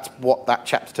that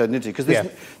chapter turned into.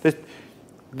 Because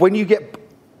when you get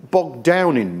bogged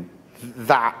down in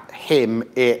that, him,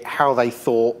 it, how they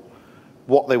thought,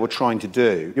 what they were trying to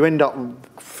do, you end up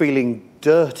feeling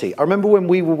dirty. I remember when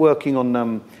we were working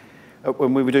on,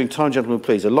 when we were doing Time Gentlemen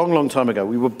Please, a long, long time ago,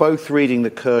 we were both reading the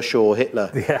Kershaw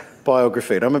Hitler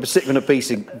biography. And I remember sitting on a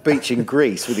beach in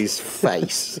Greece with his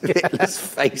face, Hitler's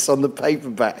face on the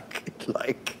paperback,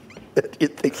 like, you're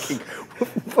thinking,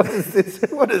 what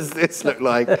does this look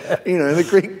like? You know, the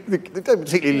Greek, they don't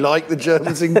particularly like the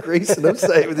Germans in Greece, and I'm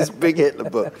saying with this big Hitler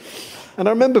book. And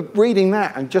I remember reading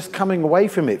that and just coming away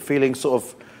from it feeling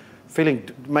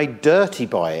made dirty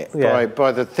by it,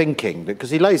 by the thinking, because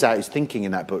he lays out his thinking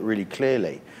in that book really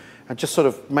clearly, and just sort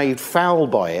of made foul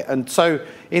by it. And so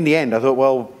in the end, I thought,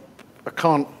 well, I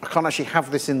can't actually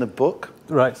have this in the book,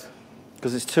 right?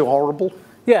 Because it's too horrible.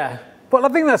 Yeah. Well, I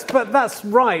think that's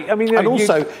right. I mean, you know, and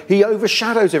also he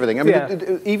overshadows everything. I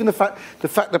mean, even the fact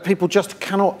that people just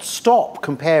cannot stop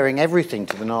comparing everything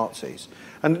to the Nazis.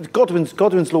 And Godwin's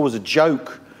law was a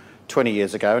joke 20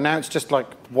 years ago, and now it's just like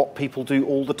what people do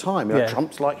all the time. You know,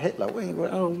 Trump's like Hitler.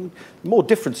 Well, more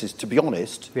differences, to be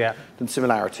honest, than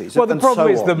similarities. Well, the problem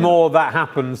is the more that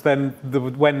happens, then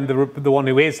when the one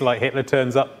who is like Hitler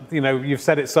turns up, you know, you've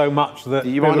said it so much that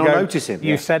you might not notice him.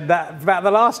 You said that about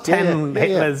the last 10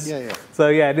 Hitlers. Yeah. So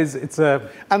yeah, it's a.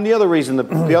 And the other reason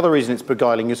it's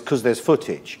beguiling is because there's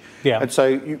footage. Yeah. And so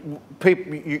you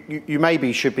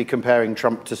maybe should be comparing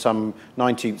Trump to some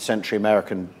 19th century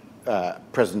American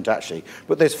president, actually,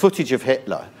 but there's footage of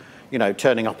Hitler, you know,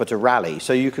 turning up at a rally,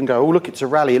 so you can go, oh look, it's a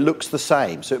rally, it looks the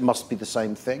same, so it must be the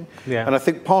same thing. And I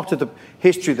think part of the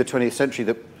history of the 20th century,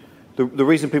 that the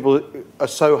reason people are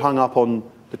so hung up on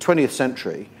the 20th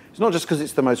century is not just because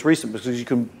it's the most recent, because you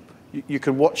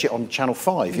can watch it on Channel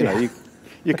 5, you know,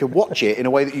 you can watch it in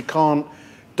a way that you can't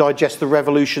digest the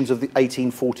revolutions of the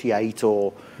 1848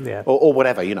 or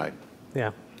whatever, you know.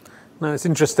 Yeah, no, it's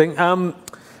interesting.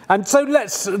 And so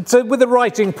with the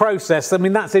writing process, I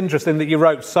mean, that's interesting that you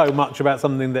wrote so much about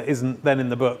something that isn't then in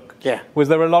the book. Yeah. Was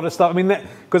there a lot of stuff? I mean,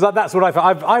 because that's what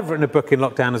I've written a book in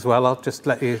lockdown as well. I'll just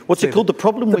let you. What's it called? The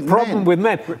Problem with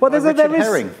Men. Well,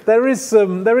 there is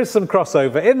some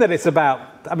crossover in that it's about.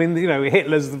 I mean, you know,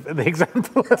 Hitler's the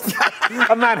example of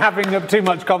a man having too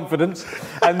much confidence,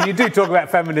 and you do talk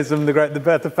about feminism, the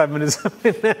birth of feminism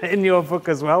in your book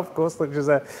as well, of course, which is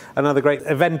another great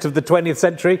event of the 20th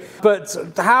century. But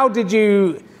how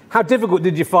difficult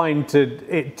did you find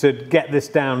to get this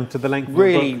down to the length of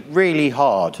the book? Really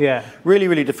hard. Yeah. Really,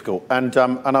 really difficult. And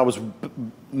I was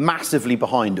massively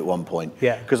behind at one point.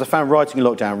 Yeah. Because I found writing in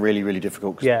lockdown really, really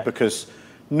difficult. Yeah. Because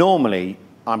normally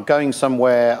I'm going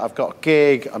somewhere, I've got a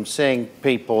gig, I'm seeing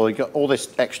people, you've got all this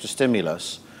extra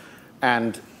stimulus,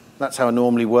 and that's how I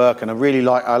normally work. And I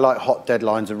like hot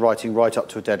deadlines and writing right up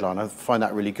to a deadline. I find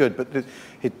that really good. But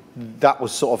that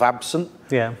was sort of absent.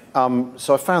 Yeah.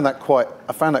 So I found that quite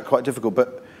difficult.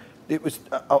 But it was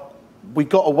we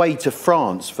got away to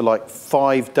France for like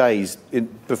 5 days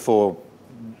before,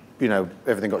 you know,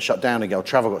 everything got shut down again, or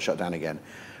travel got shut down again,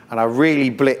 and I really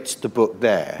blitzed the book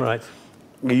there. Right.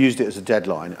 We used it as a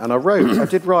deadline, and I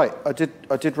did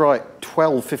write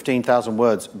 12, 15,000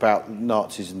 words about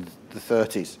Nazis in the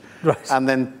 30s, Right. And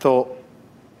then thought,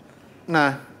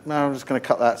 no, I'm just going to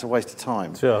cut that. It's a waste of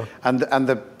time. Sure. And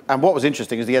what was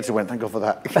interesting is the editor went, thank God for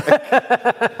that.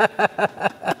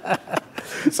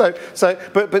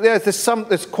 But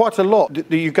there's quite a lot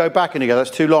that you go back and you go,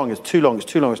 that's too long. It's too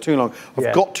long.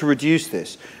 I've got to reduce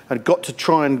this. I've got to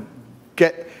try and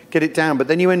get it down. But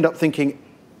then you end up thinking,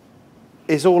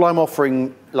 is all I'm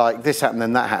offering like this happened,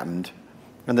 then that happened,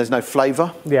 and there's no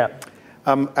flavour. Yeah.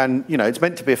 And you know, it's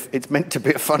meant to be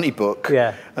a funny book.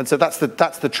 Yeah. And so that's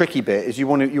the tricky bit, is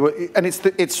and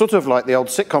it's sort of like the old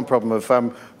sitcom problem of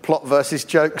plot versus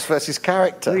jokes versus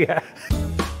character. Yeah.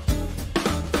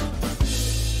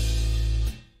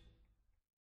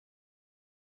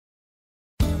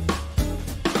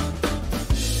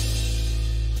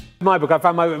 My book, I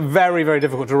found very, very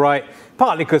difficult to write,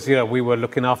 partly because, you know, we were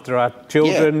looking after our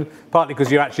children, partly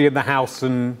because you're actually in the house,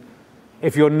 and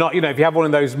if you're not, you know, if you have one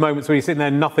of those moments where you're sitting there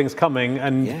and nothing's coming,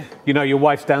 and, you know, your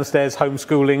wife's downstairs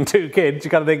homeschooling 2 kids,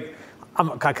 you kind of think,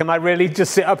 Can I really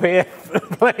just sit up here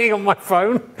playing on my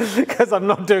phone because I'm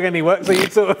not doing any work?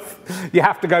 So you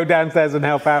have to go downstairs and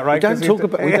help out, right? We don't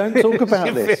talk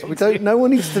about this. No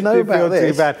one needs to know about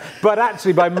this. Too bad. But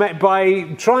actually,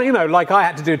 by trying, like I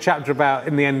had to do a chapter about,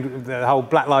 in the end, the whole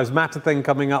Black Lives Matter thing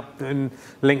coming up and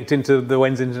linked into the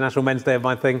Wednesday International Men's Day of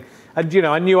my thing, and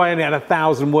I knew I only had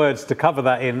 1,000 words to cover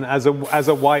that in as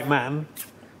a white man.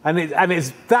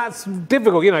 That's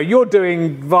difficult. You're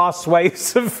doing vast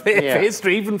swathes of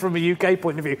history, even from a UK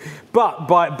point of view. But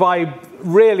by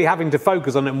really having to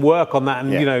focus on it and work on that,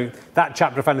 and that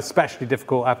chapter I found especially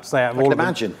difficult, I have to say, out of all of them.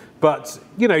 I can imagine. But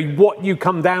what you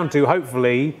come down to,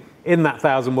 hopefully, in that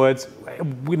 1,000 words,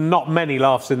 with not many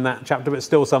laughs in that chapter, but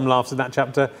still some laughs in that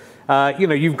chapter.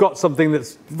 You've got something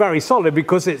that's very solid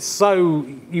because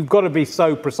you've got to be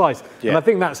so precise. Yeah. And I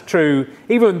think that's true,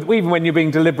 even when you're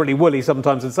being deliberately woolly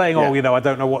sometimes and saying, I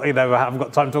don't know what, I haven't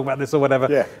got time to talk about this or whatever.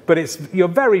 Yeah. But you're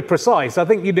very precise. I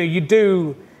think, you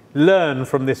do learn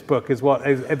from this book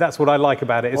that's what I like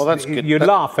about it. That's good. You're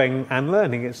laughing and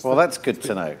learning. That's good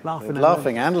to know.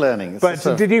 Laughing and learning. But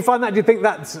did you find that? Do you think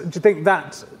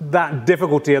that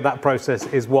difficulty of that process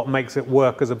is what makes it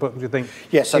work as a book? Do you think?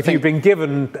 Yes. If you've been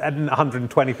given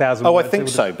 120,000. I think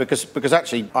so because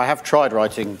actually I have tried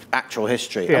writing actual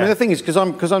history. Yeah. I mean the thing is because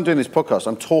I'm doing this podcast,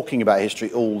 I'm talking about history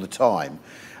all the time,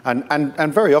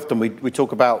 and very often we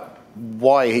talk about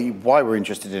why we're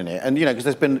interested in it, and because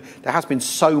there has been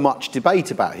so much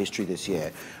debate about history this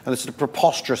year, and the sort of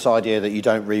preposterous idea that you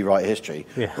don't rewrite history,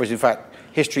 whereas in fact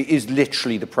history is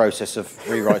literally the process of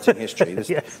rewriting history.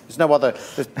 There's no other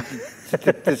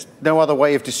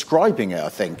way of describing it, I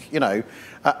think,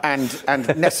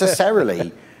 and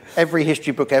necessarily every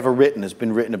history book ever written has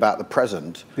been written about the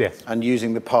present, and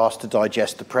using the past to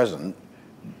digest the present.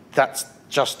 That's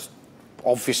just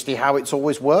obviously how it's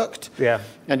always worked. Yeah.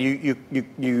 And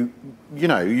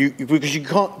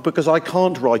because I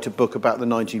can't write a book about the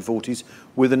 1940s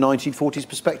with a 1940s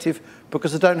perspective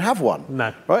because I don't have one.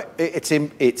 No. Right? It's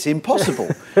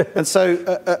impossible. and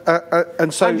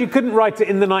you couldn't write it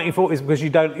in the 1940s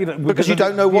because you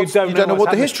don't know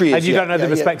what the history is, and you don't know the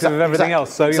perspective of everything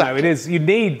else. So it is, you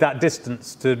need that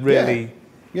distance to really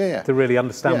to really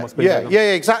understand what's been going on.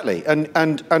 Yeah, exactly.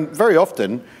 And very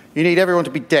often you need everyone to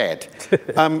be dead.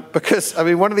 Because, I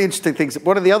mean, one of the interesting things,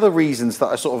 one of the other reasons that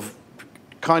I sort of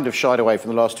kind of shied away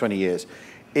from the last 20 years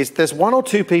is there's one or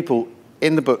two people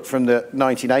in the book from the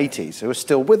 1980s who are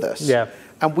still with us. Yeah.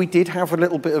 And we did have a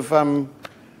little bit of, you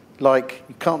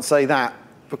can't say that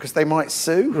because they might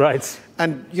sue. Right.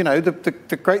 And,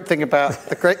 the great thing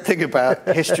about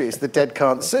history is the dead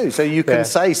can't sue. So you can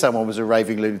say someone was a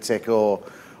raving lunatic or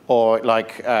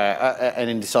an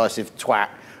indecisive twat,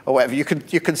 or whatever. You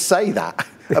can say that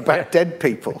about dead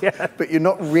people, but you're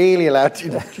not really allowed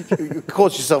to. You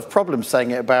cause yourself problems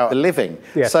saying it about the living.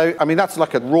 Yeah. So I mean that's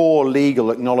like a raw legal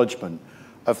acknowledgement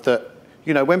of that.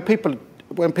 When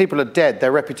people are dead,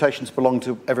 their reputations belong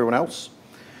to everyone else.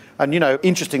 And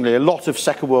interestingly, a lot of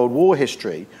Second World War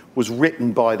history was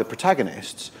written by the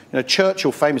protagonists.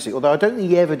 Churchill famously, although I don't think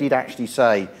he ever did actually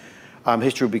say,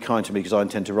 "History will be kind to me because I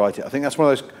intend to write it." I think that's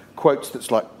one of those quotes that's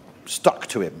like stuck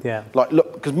to him. Yeah. Like,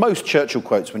 look, because most Churchill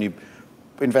quotes, when you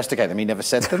investigate them, he never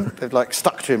said them. They've like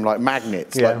stuck to him like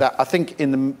magnets, like that. I think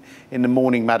in the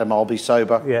morning, Madam, I'll be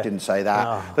sober. Didn't say that.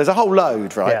 Oh. There's a whole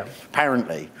load, right? Yeah.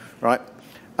 Apparently, right.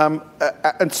 And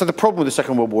so the problem with the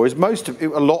Second World War is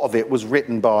a lot of it was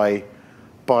written by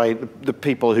the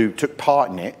people who took part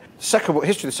in it. History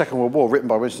of the Second World War, written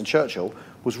by Winston Churchill,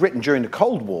 was written during the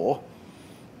Cold War.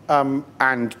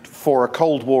 And for a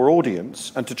Cold War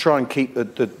audience, and to try and keep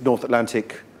the North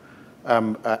Atlantic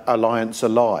alliance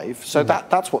alive. So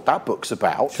that's what that book's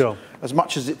about, as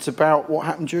much as it's about what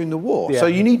happened during the war. Yeah. So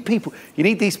you need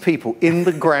these people in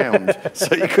the ground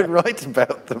so you can write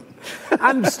about them.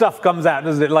 And stuff comes out,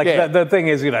 doesn't it? Like the thing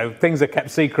is, things are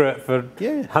kept secret for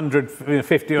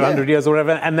 150 or 100 years or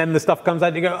whatever, and then the stuff comes out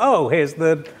and you go, oh, here's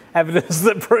the evidence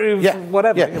that proves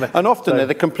whatever. Yeah. And often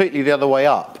they're completely the other way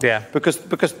up. Yeah. Because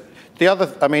the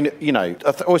other, I mean, I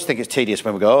always think it's tedious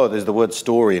when we go, oh, there's the word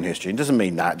story in history. It doesn't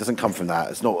mean that. It doesn't come from that.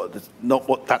 That's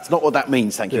not what that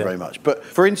means. Thank you very much. But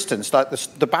for instance, like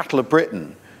the Battle of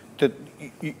Britain,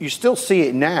 you still see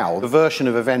it now. The version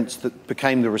of events that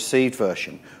became the received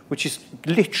version, which is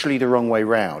literally the wrong way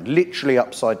round, literally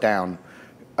upside down,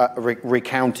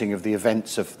 recounting of the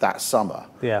events of that summer.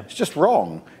 Yeah, it's just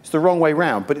wrong. It's the wrong way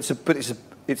round. But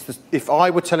if I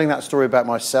were telling that story about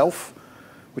myself,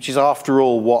 which is, after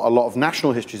all, what a lot of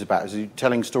national history is about, is you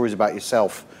telling stories about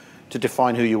yourself to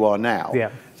define who you are now. Yeah.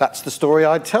 That's the story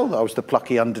I'd tell. I was the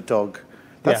plucky underdog.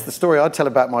 That's the story I'd tell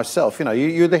about myself.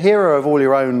 You're the hero of all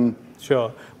your own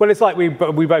Sure. Well, it's like we both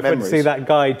went to Memories. see that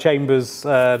guy Chambers.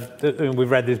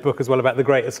 We've read his book as well about the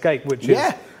Great Escape, which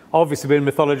has obviously been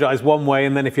mythologized one way,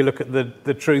 and then if you look at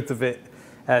the truth of it,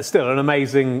 still an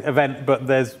amazing event. But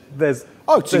there's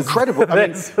it's incredible. I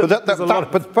mean,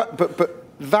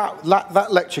 that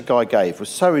lecture Guy gave was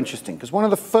so interesting because one of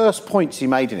the first points he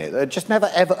made in it that had just never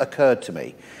ever occurred to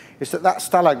me is that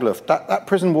Stalag Luft, that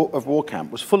prison of war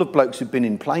camp, was full of blokes who'd been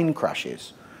in plane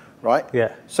crashes, right?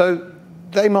 Yeah. So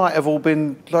they might have all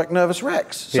been like nervous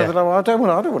wrecks. So that I don't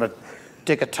want to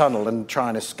dig a tunnel and try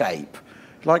and escape.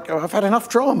 Like, I've had enough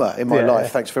drama in my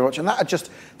life, thanks very much. And that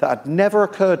had never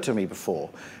occurred to me before.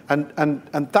 And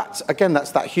that's, again, that's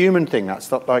that human thing. That's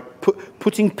that, like,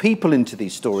 putting people into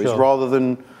these stories rather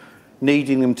than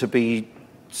needing them to be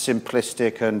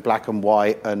simplistic and black and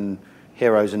white and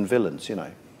heroes and villains, you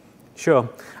know. Sure.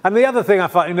 And the other thing I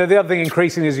find, the other thing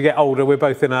increasingly as you get older, we're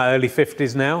both in our early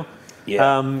 50s now.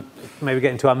 Yeah. Maybe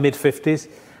getting to our mid-50s.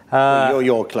 Well,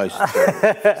 you're close.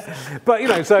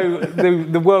 But, so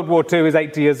the World War II is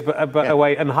 80 years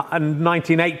away, and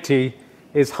 1980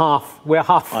 is we're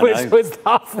halfway, so it's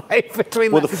halfway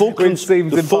between the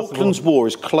Falklands War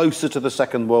is closer to the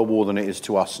Second World War than it is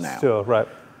to us now. Sure, right.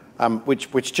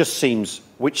 Which seems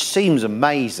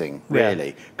amazing,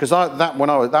 really, because I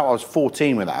was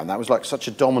 14 with that, and that was like such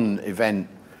a dominant event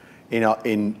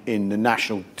in the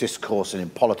national discourse and in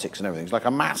politics and everything. It's like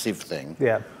a massive thing.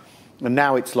 Yeah. And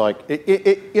now it's like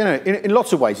in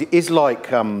lots of ways it is like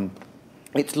they're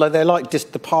like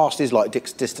the past is like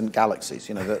distant galaxies.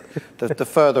 The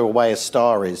further away a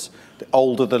star is, the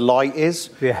older the light is.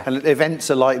 Yeah. And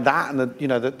events are like that, and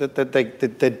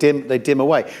they dim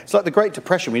away. It's like the Great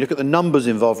Depression. When you look at the numbers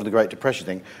involved in the Great Depression,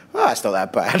 you think, it's not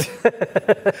that bad.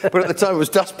 But at the time, it was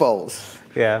dust bowls.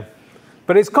 Yeah.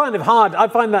 But it's kind of hard. I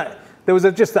find that there was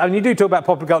and you do talk about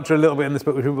popular culture a little bit in this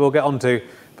book, which we'll get onto.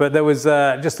 But there was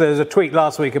there's a tweet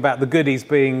last week about the Goodies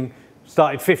being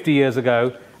started 50 years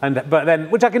ago, but then,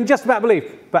 which I can just about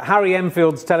believe, but Harry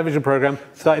Enfield's television programme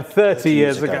started 30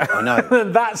 years ago. I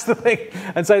know. That's the thing.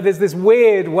 And so there's this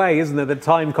weird way, isn't there, that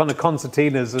time kind of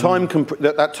concertinas.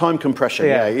 That time compression,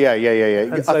 yeah.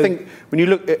 I think when you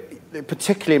look at,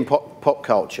 particularly in pop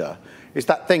culture, it's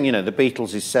that thing, the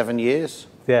Beatles is 7 years.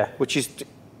 Yeah. Which is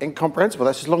incomprehensible.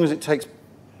 That's as long as it takes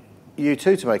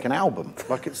U2 to make an album.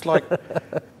 Like, it's like...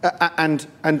 and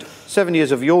 7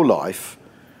 years of your life,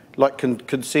 like,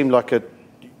 can seem like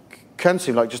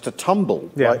just a tumble.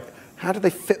 Yeah. Like, how do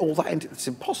they fit all that into... It's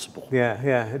impossible.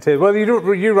 Yeah, it is. Well,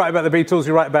 you write about the Beatles,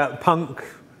 you write about punk.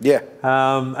 Yeah.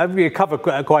 You cover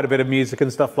quite a bit of music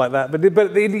and stuff like that. But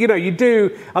you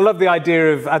do... I love the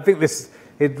idea of... I think this...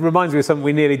 It reminds me of something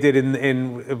we nearly did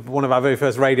in one of our very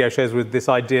first radio shows, with this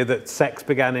idea that sex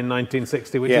began in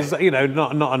 1960, which is,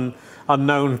 not an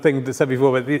unknown thing to say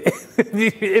before. But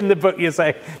in the book, you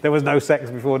say there was no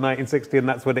sex before 1960, and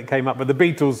that's when it came up. But the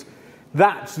Beatles,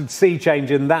 that sea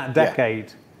change in that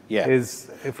decade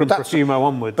is from Profumo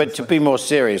onwards. But to be more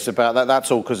serious about that, that's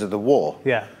all because of the war.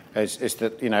 Yeah. It's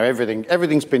that,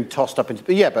 everything's been tossed up into...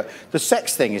 but the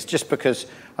sex thing is just because...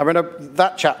 I mean,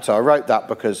 that chapter, I wrote that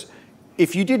because...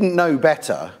 If you didn't know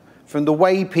better, from the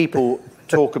way people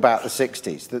talk about the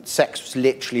 60s, that sex was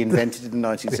literally invented in the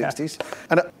 1960s. Yeah.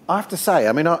 And I have to say,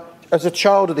 I mean, as a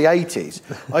child of the 80s,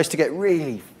 I used to get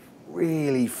really,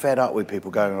 really fed up with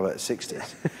people going on about the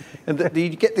 60s. And you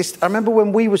get this... I remember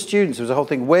when we were students, there was a whole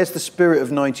thing, where's the spirit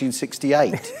of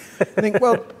 1968? I think,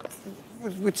 well,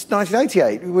 it's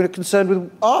 1988. We were concerned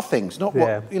with our things, not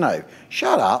what,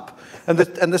 shut up. And the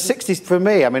 60s, for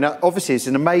me, I mean, obviously it's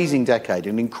an amazing decade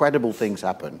and incredible things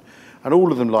happen. And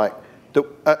all of them,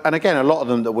 and again, a lot of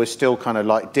them that we're still kind of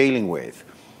like dealing with.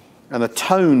 And the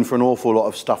tone for an awful lot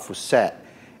of stuff was set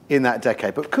in that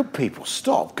decade. But could people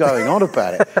stop going on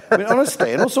about it? I mean,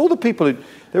 honestly, and also all the people,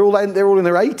 they're all in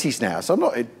their 80s now. So I'm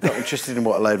not interested in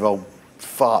what a load of old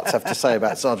farts have to say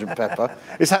about Sgt. Pepper.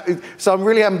 So I'm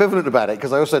really ambivalent about it,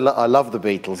 because I also I love the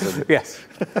Beatles. And yes.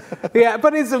 Yeah,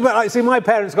 but it's like, see, my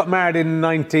parents got married in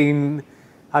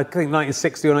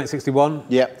 1960 or 1961.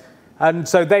 Yeah. And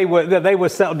so they were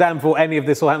settled down before any of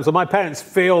this all happened. So my parents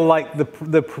feel like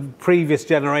the previous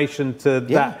generation to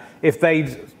that. If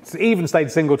they'd even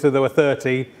stayed single till they were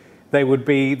 30, they would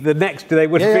be the next. They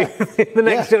would be the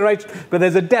next generation. But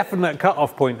there's a definite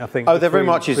cut-off point, I think. Oh, there very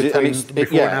much is,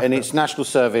 and it's national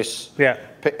service. Yeah.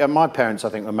 My parents, I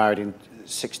think, were married in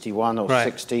 61 or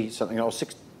 60, something, or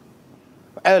 60,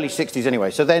 early 60s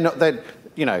anyway. So they're not.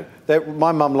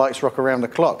 My mum likes Rock Around the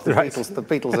Clock. The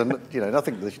Beatles are,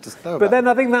 nothing they should just know about. But then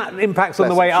I think that impacts on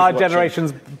the way our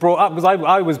generation's brought up, because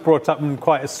I was brought up in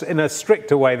quite in a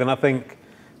stricter way than I think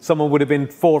someone would have been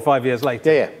 4 or 5 years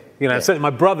later. You know, certainly my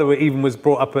brother even was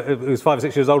brought up, who was 5 or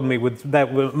 6 years older than me, they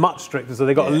were much stricter, so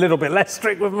they got a little bit less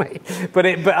strict with me. But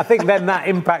I think then that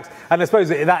impacts, and I suppose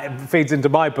that feeds into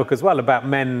my book as well about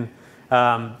men.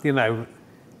 You know,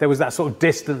 there was that sort of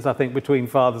distance, I think, between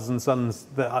fathers and sons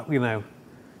that you know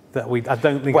that I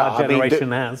don't think our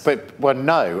generation has. Well,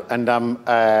 no, and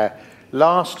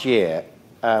last year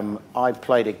I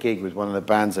played a gig with one of the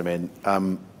bands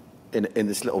I'm in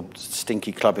this little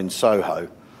stinky club in Soho.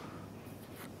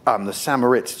 The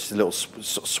Samaritz, just a little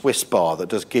Swiss bar that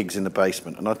does gigs in the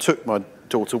basement, and I took my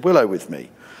daughter Willow with me,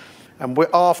 and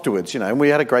afterwards, you know, and we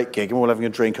had a great gig, and we were having a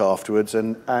drink afterwards,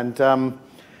 and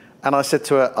I said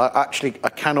to her, I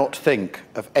cannot think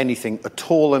of anything at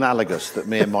all analogous that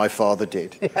me and my father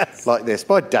did like this.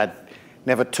 My dad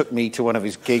never took me to one of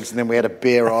his gigs, and then we had a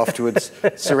beer afterwards,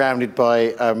 surrounded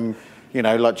by, you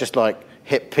know, like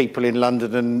hip people in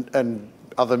London and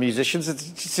other musicians.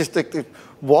 It's just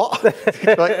what?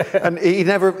 And he'd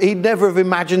never have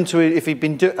imagined to if he'd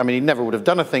been doing. I mean, he never would have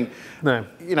done a thing. No,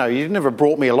 you know, he never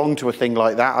brought me along to a thing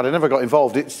like that. I'd have never got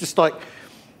involved. It's just like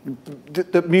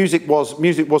the music was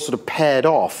sort of paired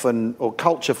off, or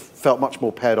culture felt much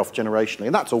more paired off generationally,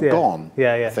 and that's all gone.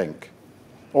 I think,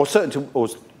 or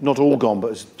not all gone, but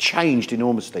has changed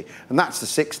enormously, and that's the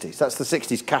 60s. That's the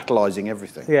 60s catalysing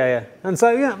everything. And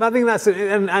so I think that's it.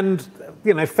 And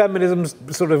you know, feminism's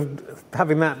sort of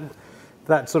having that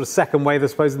sort of second wave, I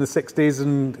suppose, in the 60s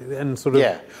and sort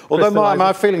of... Although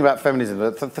my feeling about feminism,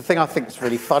 the thing I think is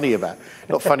really funny about,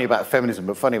 not funny about feminism,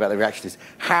 but funny about the reaction is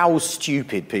how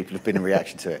stupid people have been in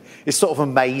reaction to it. It's sort of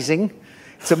amazing.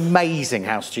 It's amazing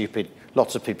how stupid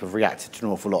lots of people have reacted to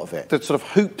an awful lot of it. The sort of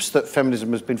hoops that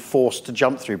feminism has been forced to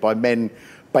jump through by men,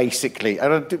 basically,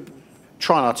 and I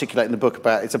try and articulate in the book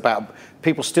it's about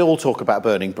people still talk about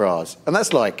burning bras, and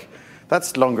that's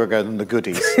longer ago than the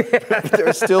goodies. There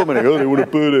are still men who they want to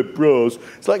burn their bras.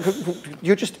 It's like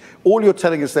all you're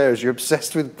telling us there is you're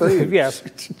obsessed with boobs.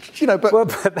 You know, but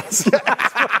that's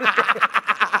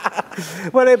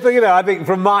but you know, I think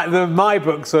from my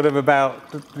book, sort of about,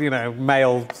 you know,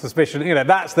 male suspicion. You know,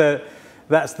 that's the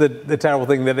terrible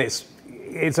thing, that it's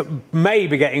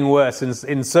maybe getting worse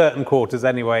in certain quarters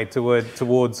anyway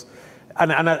towards.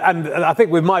 And I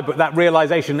think with my book, that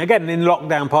realisation, again, in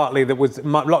lockdown partly,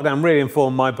 lockdown really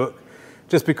informed my book,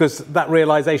 just because that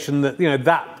realisation that, you know,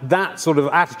 that sort of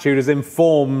attitude has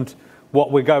informed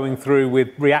what we're going through with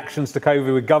reactions to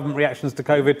COVID, with government reactions to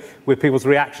COVID, with people's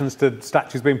reactions to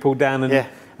statues being pulled down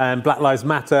and Black Lives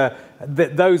Matter.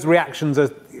 Those reactions,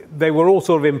 they were all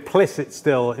sort of implicit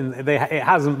still. It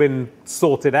hasn't been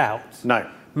sorted out. No.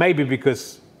 Maybe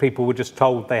because people were just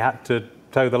told they had to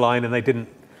toe the line and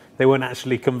they weren't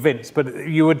actually convinced. But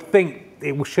you would think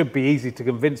it should be easy to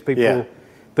convince people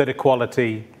that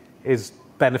equality is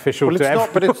beneficial to everyone.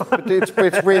 But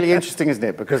it's really interesting, isn't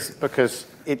it? Because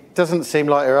it doesn't seem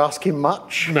like they're asking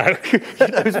much. No. You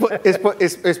know,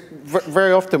 it's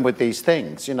very often with these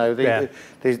things, you know,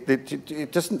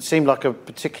 it doesn't seem like a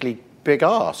particularly big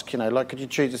ask. You know, like, could you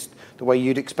treat us the way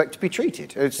you'd expect to be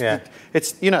treated? It's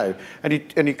you know,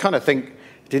 and you kind of think,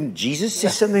 didn't Jesus say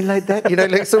something like that? You know,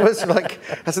 it's almost like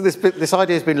this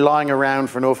idea has been lying around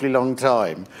for an awfully long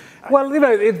time. Well, you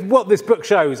know, what this book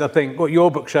shows, I think, what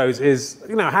your book shows is,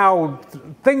 you know, how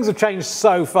things have changed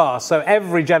so fast. So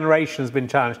every generation has been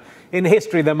challenged. In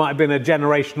history, there might have been a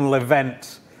generational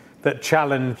event that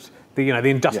challenged the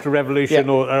Industrial Revolution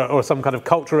or some kind of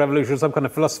cultural revolution, some kind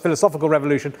of philosophical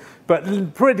revolution.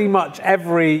 But pretty much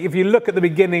if you look at the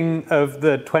beginning of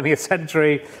the 20th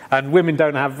century, and women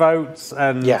don't have votes,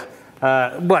 and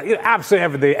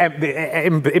absolutely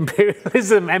everything, the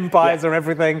imperialism, empires are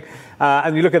everything.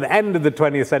 And you look at the end of the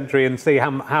 20th century and see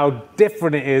how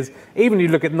different it is. Even you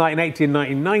look at 1980 and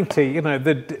 1990, you know,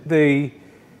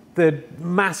 the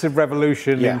massive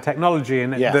revolution in technology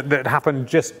that happened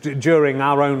just during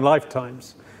our own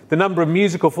lifetimes. The number of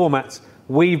musical formats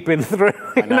we've been through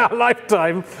in our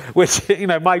lifetime, which, you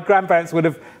know, my grandparents would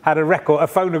have had a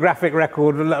phonographic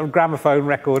record, a gramophone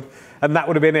record, and that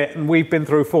would have been it. And we've been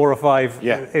through 4 or 5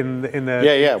 in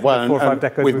the 4 or 5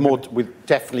 decades.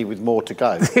 Definitely with more to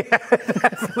go.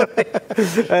 Definitely.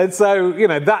 And so, you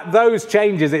know, those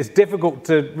changes, it's difficult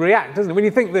to react, isn't it? When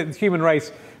you think that the human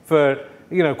race for,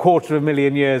 you know,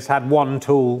 250,000 years had one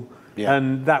tool,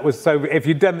 and that was so. If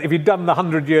you'd done the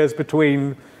 100 years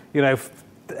between, you know,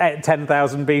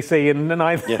 10,000 BC and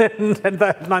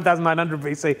 9,900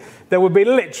 BC, there would be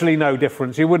literally no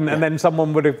difference. You wouldn't, and then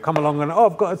someone would have come along and,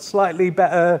 I've got a slightly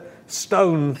better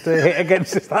stone to hit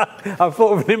against this. I've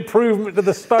thought of an improvement to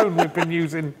the stone we've been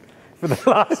using for the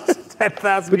last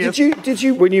 10,000 years. But did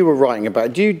you, when you were writing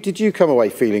about it, did you come away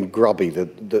feeling grubby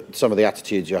that some of the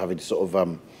attitudes you're having to sort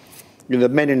of the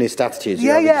Meninist attitudes.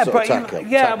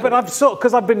 But I've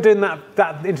because I've been doing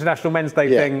that International Men's Day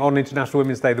thing on International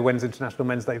Women's Day, the When's International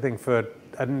Men's Day thing for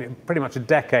pretty much a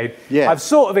decade. Yeah. I've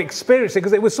sort of experienced it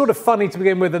because it was sort of funny to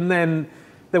begin with, and then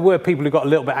there were people who got a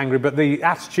little bit angry, but the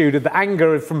attitude of the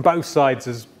anger from both sides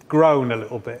has grown a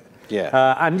little bit.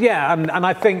 Yeah. And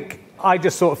I think I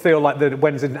just sort of feel like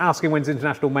asking when's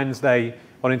International Men's Day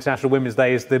on International Women's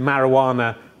Day is the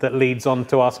marijuana that leads on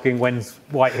to asking when's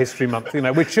White History Month,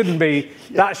 which shouldn't be,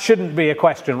 that shouldn't be a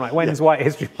question, right? When's White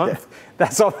History Month?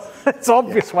 It's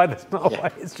obvious why there's not a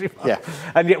White History Month. Yeah.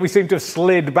 And yet we seem to have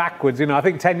slid backwards. I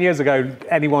think 10 years ago,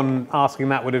 anyone asking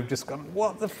that would have just gone,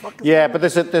 what the fuck is that? But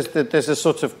there's a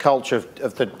sort of culture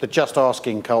of the just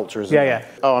asking culture, isn't there? Yeah.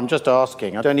 Oh, I'm just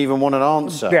asking. I don't even want an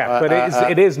answer. Yeah,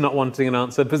 but it is not wanting an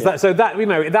answer.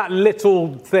 That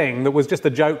little thing that was just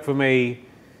a joke for me,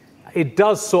 it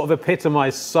does sort of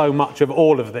epitomise so much of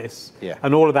all of this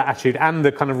and all of that attitude and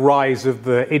the kind of rise of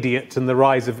the idiot and the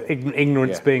rise of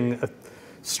ignorance being a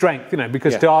strength,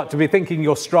 because to be thinking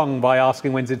you're strong by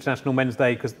asking when's International Men's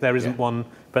Day because there isn't one,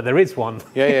 but there is one.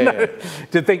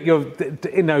 To think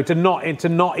to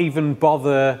not even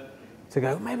bother to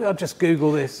go, maybe I'll just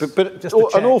Google this. But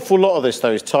an awful lot of this,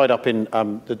 though, is tied up in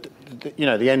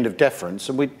the end of deference,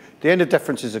 and the end of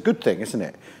deference is a good thing, isn't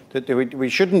it? That we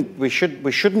shouldn't be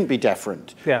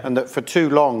deferent, and that for too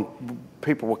long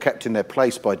people were kept in their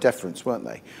place by deference, weren't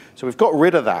they? So we've got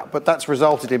rid of that, but that's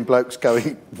resulted in blokes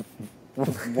going,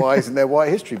 "Why isn't there White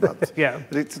History Month?"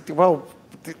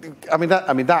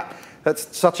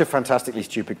 That's such a fantastically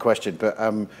stupid question, but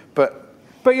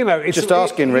it's just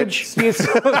asking, Rich. You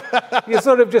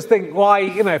sort of just think, why?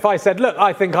 If I said, "Look,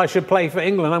 I think I should play for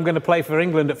England. I'm going to play for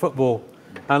England at football."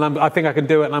 And I think I can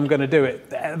do it, and I'm going to do it.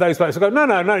 Those folks will go,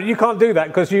 no, you can't do that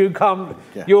because you can't.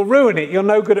 Yeah. You'll ruin it. You're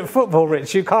no good at football,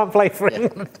 Rich. You can't play for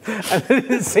England. And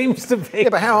it seems to be. Yeah,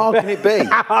 but how hard can it be?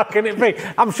 How hard can it be?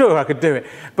 I'm sure I could do it,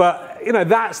 but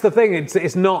that's the thing.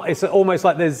 It's not. It's almost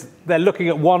like they're looking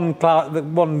at one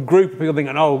group of people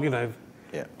thinking,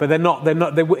 Yeah. But they're not.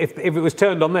 If it was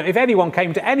turned on them, if anyone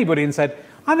came to anybody and said,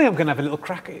 "I think I'm going to have a little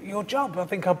crack at your job. I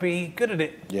think I'll be good at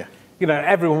it." Yeah.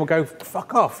 Everyone will go,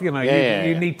 fuck off. You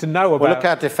need to know about... Well, look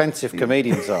how defensive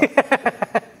comedians are.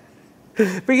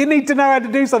 But you need to know how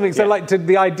to do something. So,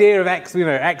 the idea of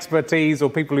expertise or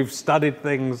people who've studied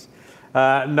things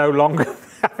no longer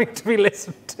having to be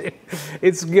listened to,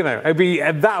 it's, it'll be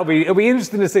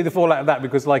interesting to see the fallout of that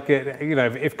because,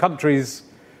 if countries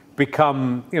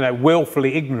become,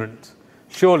 willfully ignorant,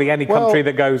 surely any country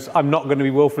that goes, I'm not going to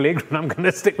be willfully ignorant, I'm going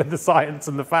to stick with the science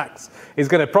and the facts, is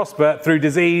going to prosper through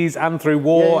disease and through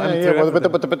war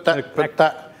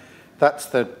that's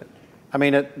the... I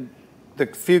mean, the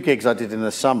few gigs I did in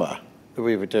the summer that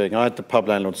we were doing, I had the pub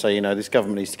landlord say, this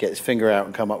government needs to get its finger out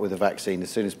and come up with a vaccine as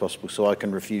soon as possible so I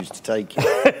can refuse to take it.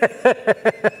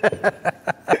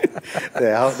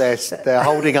 They're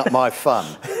holding up my fun.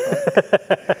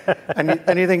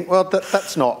 And you think, well,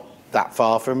 that's not that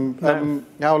far from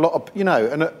how a lot of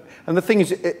and the thing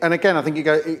is, and again I think you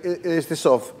go, there's this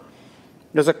sort of,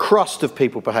 there's a crust of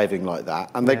people behaving like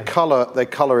that, and they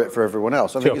colour it for everyone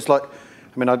else. I think it's like,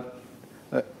 I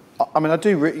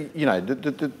do,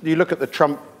 you look at the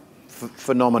Trump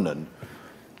phenomenon.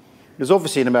 There's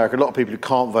obviously in America a lot of people who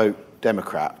can't vote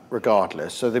Democrat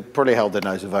regardless, so they probably held their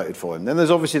nose and voted for him. Then there's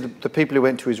obviously the people who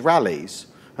went to his rallies,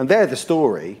 and they're the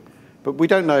story. But we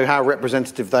don't know how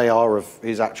representative they are of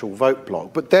his actual vote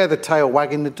bloc. But they're the tail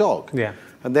wagging the dog. Yeah.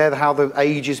 And they're how the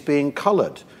age is being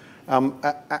coloured. And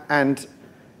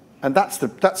that's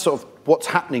sort of what's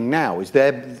happening now, is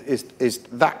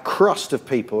that crust of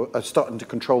people are starting to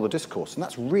control the discourse. And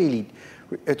that's really,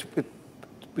 it's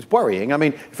worrying. I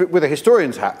mean, with a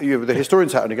historian's hat, on, you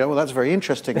go, well, that's very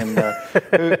interesting. And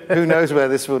who knows where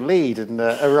this will lead? And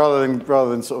rather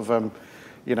than sort of...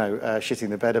 shitting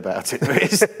the bed about it.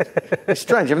 It's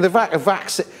strange. I mean, the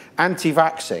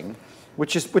anti-vaxxing,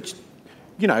 which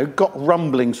got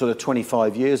rumbling sort of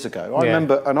 25 years ago. I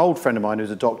remember an old friend of mine who's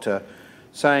a doctor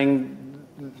saying,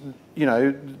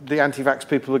 the anti-vax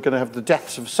people are going to have the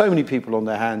deaths of so many people on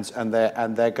their hands, and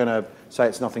they're going to say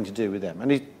it's nothing to do with them.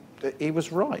 And he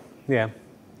was right. Yeah.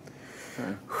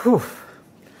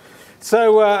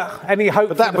 So, any hope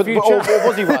for the future? Or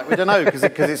was he right? We don't know, because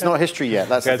it's not history yet.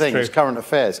 That's the thing. True. It's current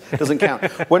affairs. It doesn't count.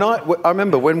 I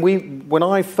remember when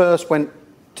I first went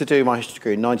to do my history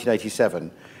degree in 1987,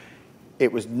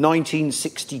 it was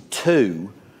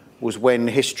 1962 was when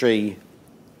history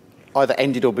either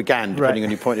ended or began, depending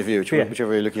on your point of view,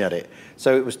 whichever you're looking at it.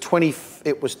 So it was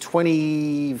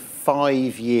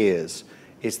 25 years.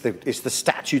 Was the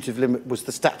statute of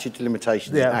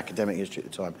limitations in academic history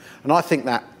at the time, and I think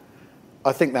that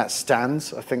I think that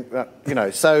stands. I think that, you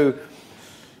know, so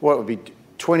what would be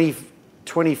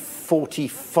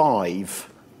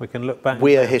 2045? We can look back.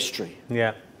 We're history.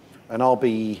 Yeah. And I'll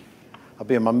be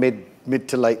in my mid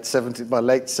to late 70s, my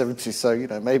late 70s. So, you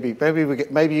know, maybe you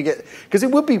get, because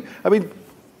it would be, I mean,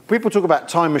 people talk about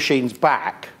time machines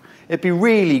back. It'd be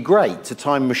really great to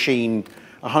time machine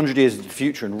 100 years into the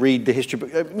future and read the history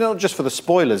book, not just for the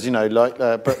spoilers, you know, like,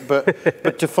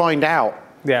 but to find out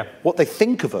what they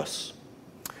think of us.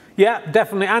 Yeah,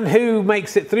 definitely, and who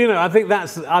makes it through. You know, I think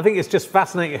it's just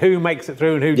fascinating who makes it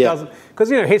through and who doesn't,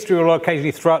 because, you know, history will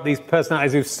occasionally throw up these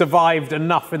personalities who've survived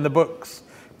enough in the books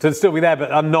to still be there,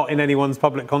 but are not in anyone's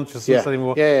public consciousness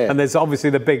anymore. And there's obviously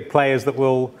the big players that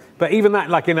will, but even that,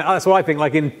 like, that's what I think,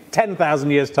 like in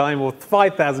 10,000 years' time or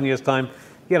 5,000 years' time,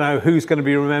 you know, who's going to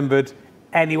be remembered?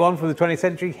 Anyone from the 20th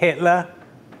century? Hitler?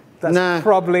 That's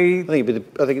probably. I think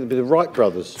it'd be the Wright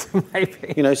brothers.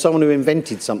 Maybe. You know, someone who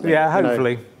invented something. Yeah,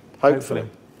 hopefully. You know, hopefully.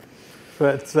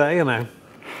 But, you know,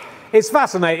 it's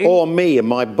fascinating. Or me and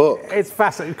my book. It's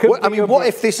fascinating. I mean, what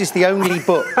if this is the only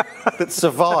book that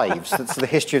survives, that's the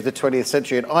history of the 20th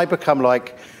century, and I become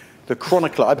like the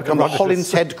chronicler, I become the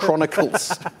Hollinshead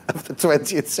Chronicles of the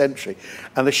 20th century,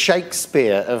 and the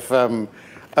Shakespeare of the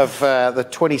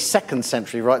 22nd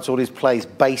century writes all his plays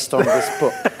based on this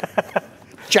book.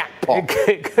 Jackpot.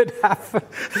 It could happen.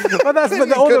 Well, that's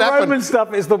all the Roman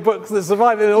stuff is the books that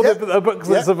survive. And all the books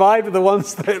that survive are the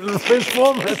ones that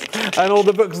inform us. And all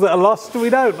the books that are lost, we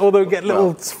don't. Although we get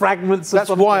little fragments of That's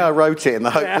something. why I wrote it, in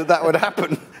the hope that would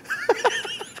happen.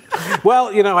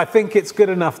 Well, you know, I think it's good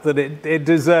enough that it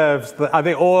deserves that. I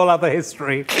think all other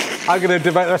history, I'm going to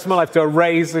devote the rest of my life to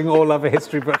erasing all other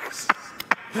history books.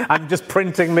 I'm just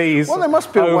printing these. Well, there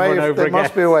must be a way. There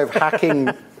must be a way of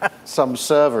hacking some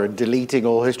server and deleting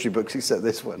all history books except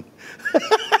this one.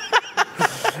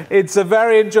 It's a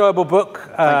very enjoyable book.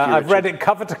 I've Richard. read it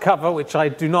cover to cover, which I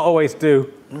do not always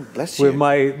do. Oh, bless you. With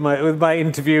my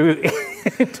interview.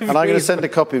 And I'm going to send a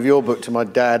copy of your book to my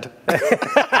dad.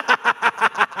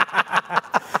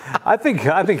 I think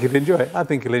he'll enjoy it. I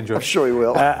think he'll enjoy it. I'm sure he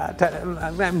will.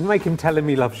 Make him tell him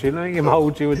he loves you. Make him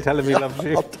hold you and tell him he loves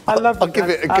you. I'll give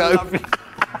it a go.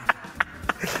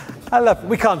 I love it.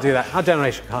 We can't do that. Our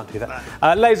generation can't do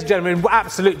that. Ladies and gentlemen,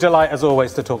 absolute delight as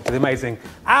always to talk to the amazing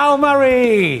Al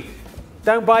Murray.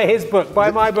 Don't buy his book.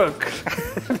 Buy my book.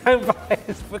 Don't buy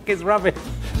his book. It's rubbish.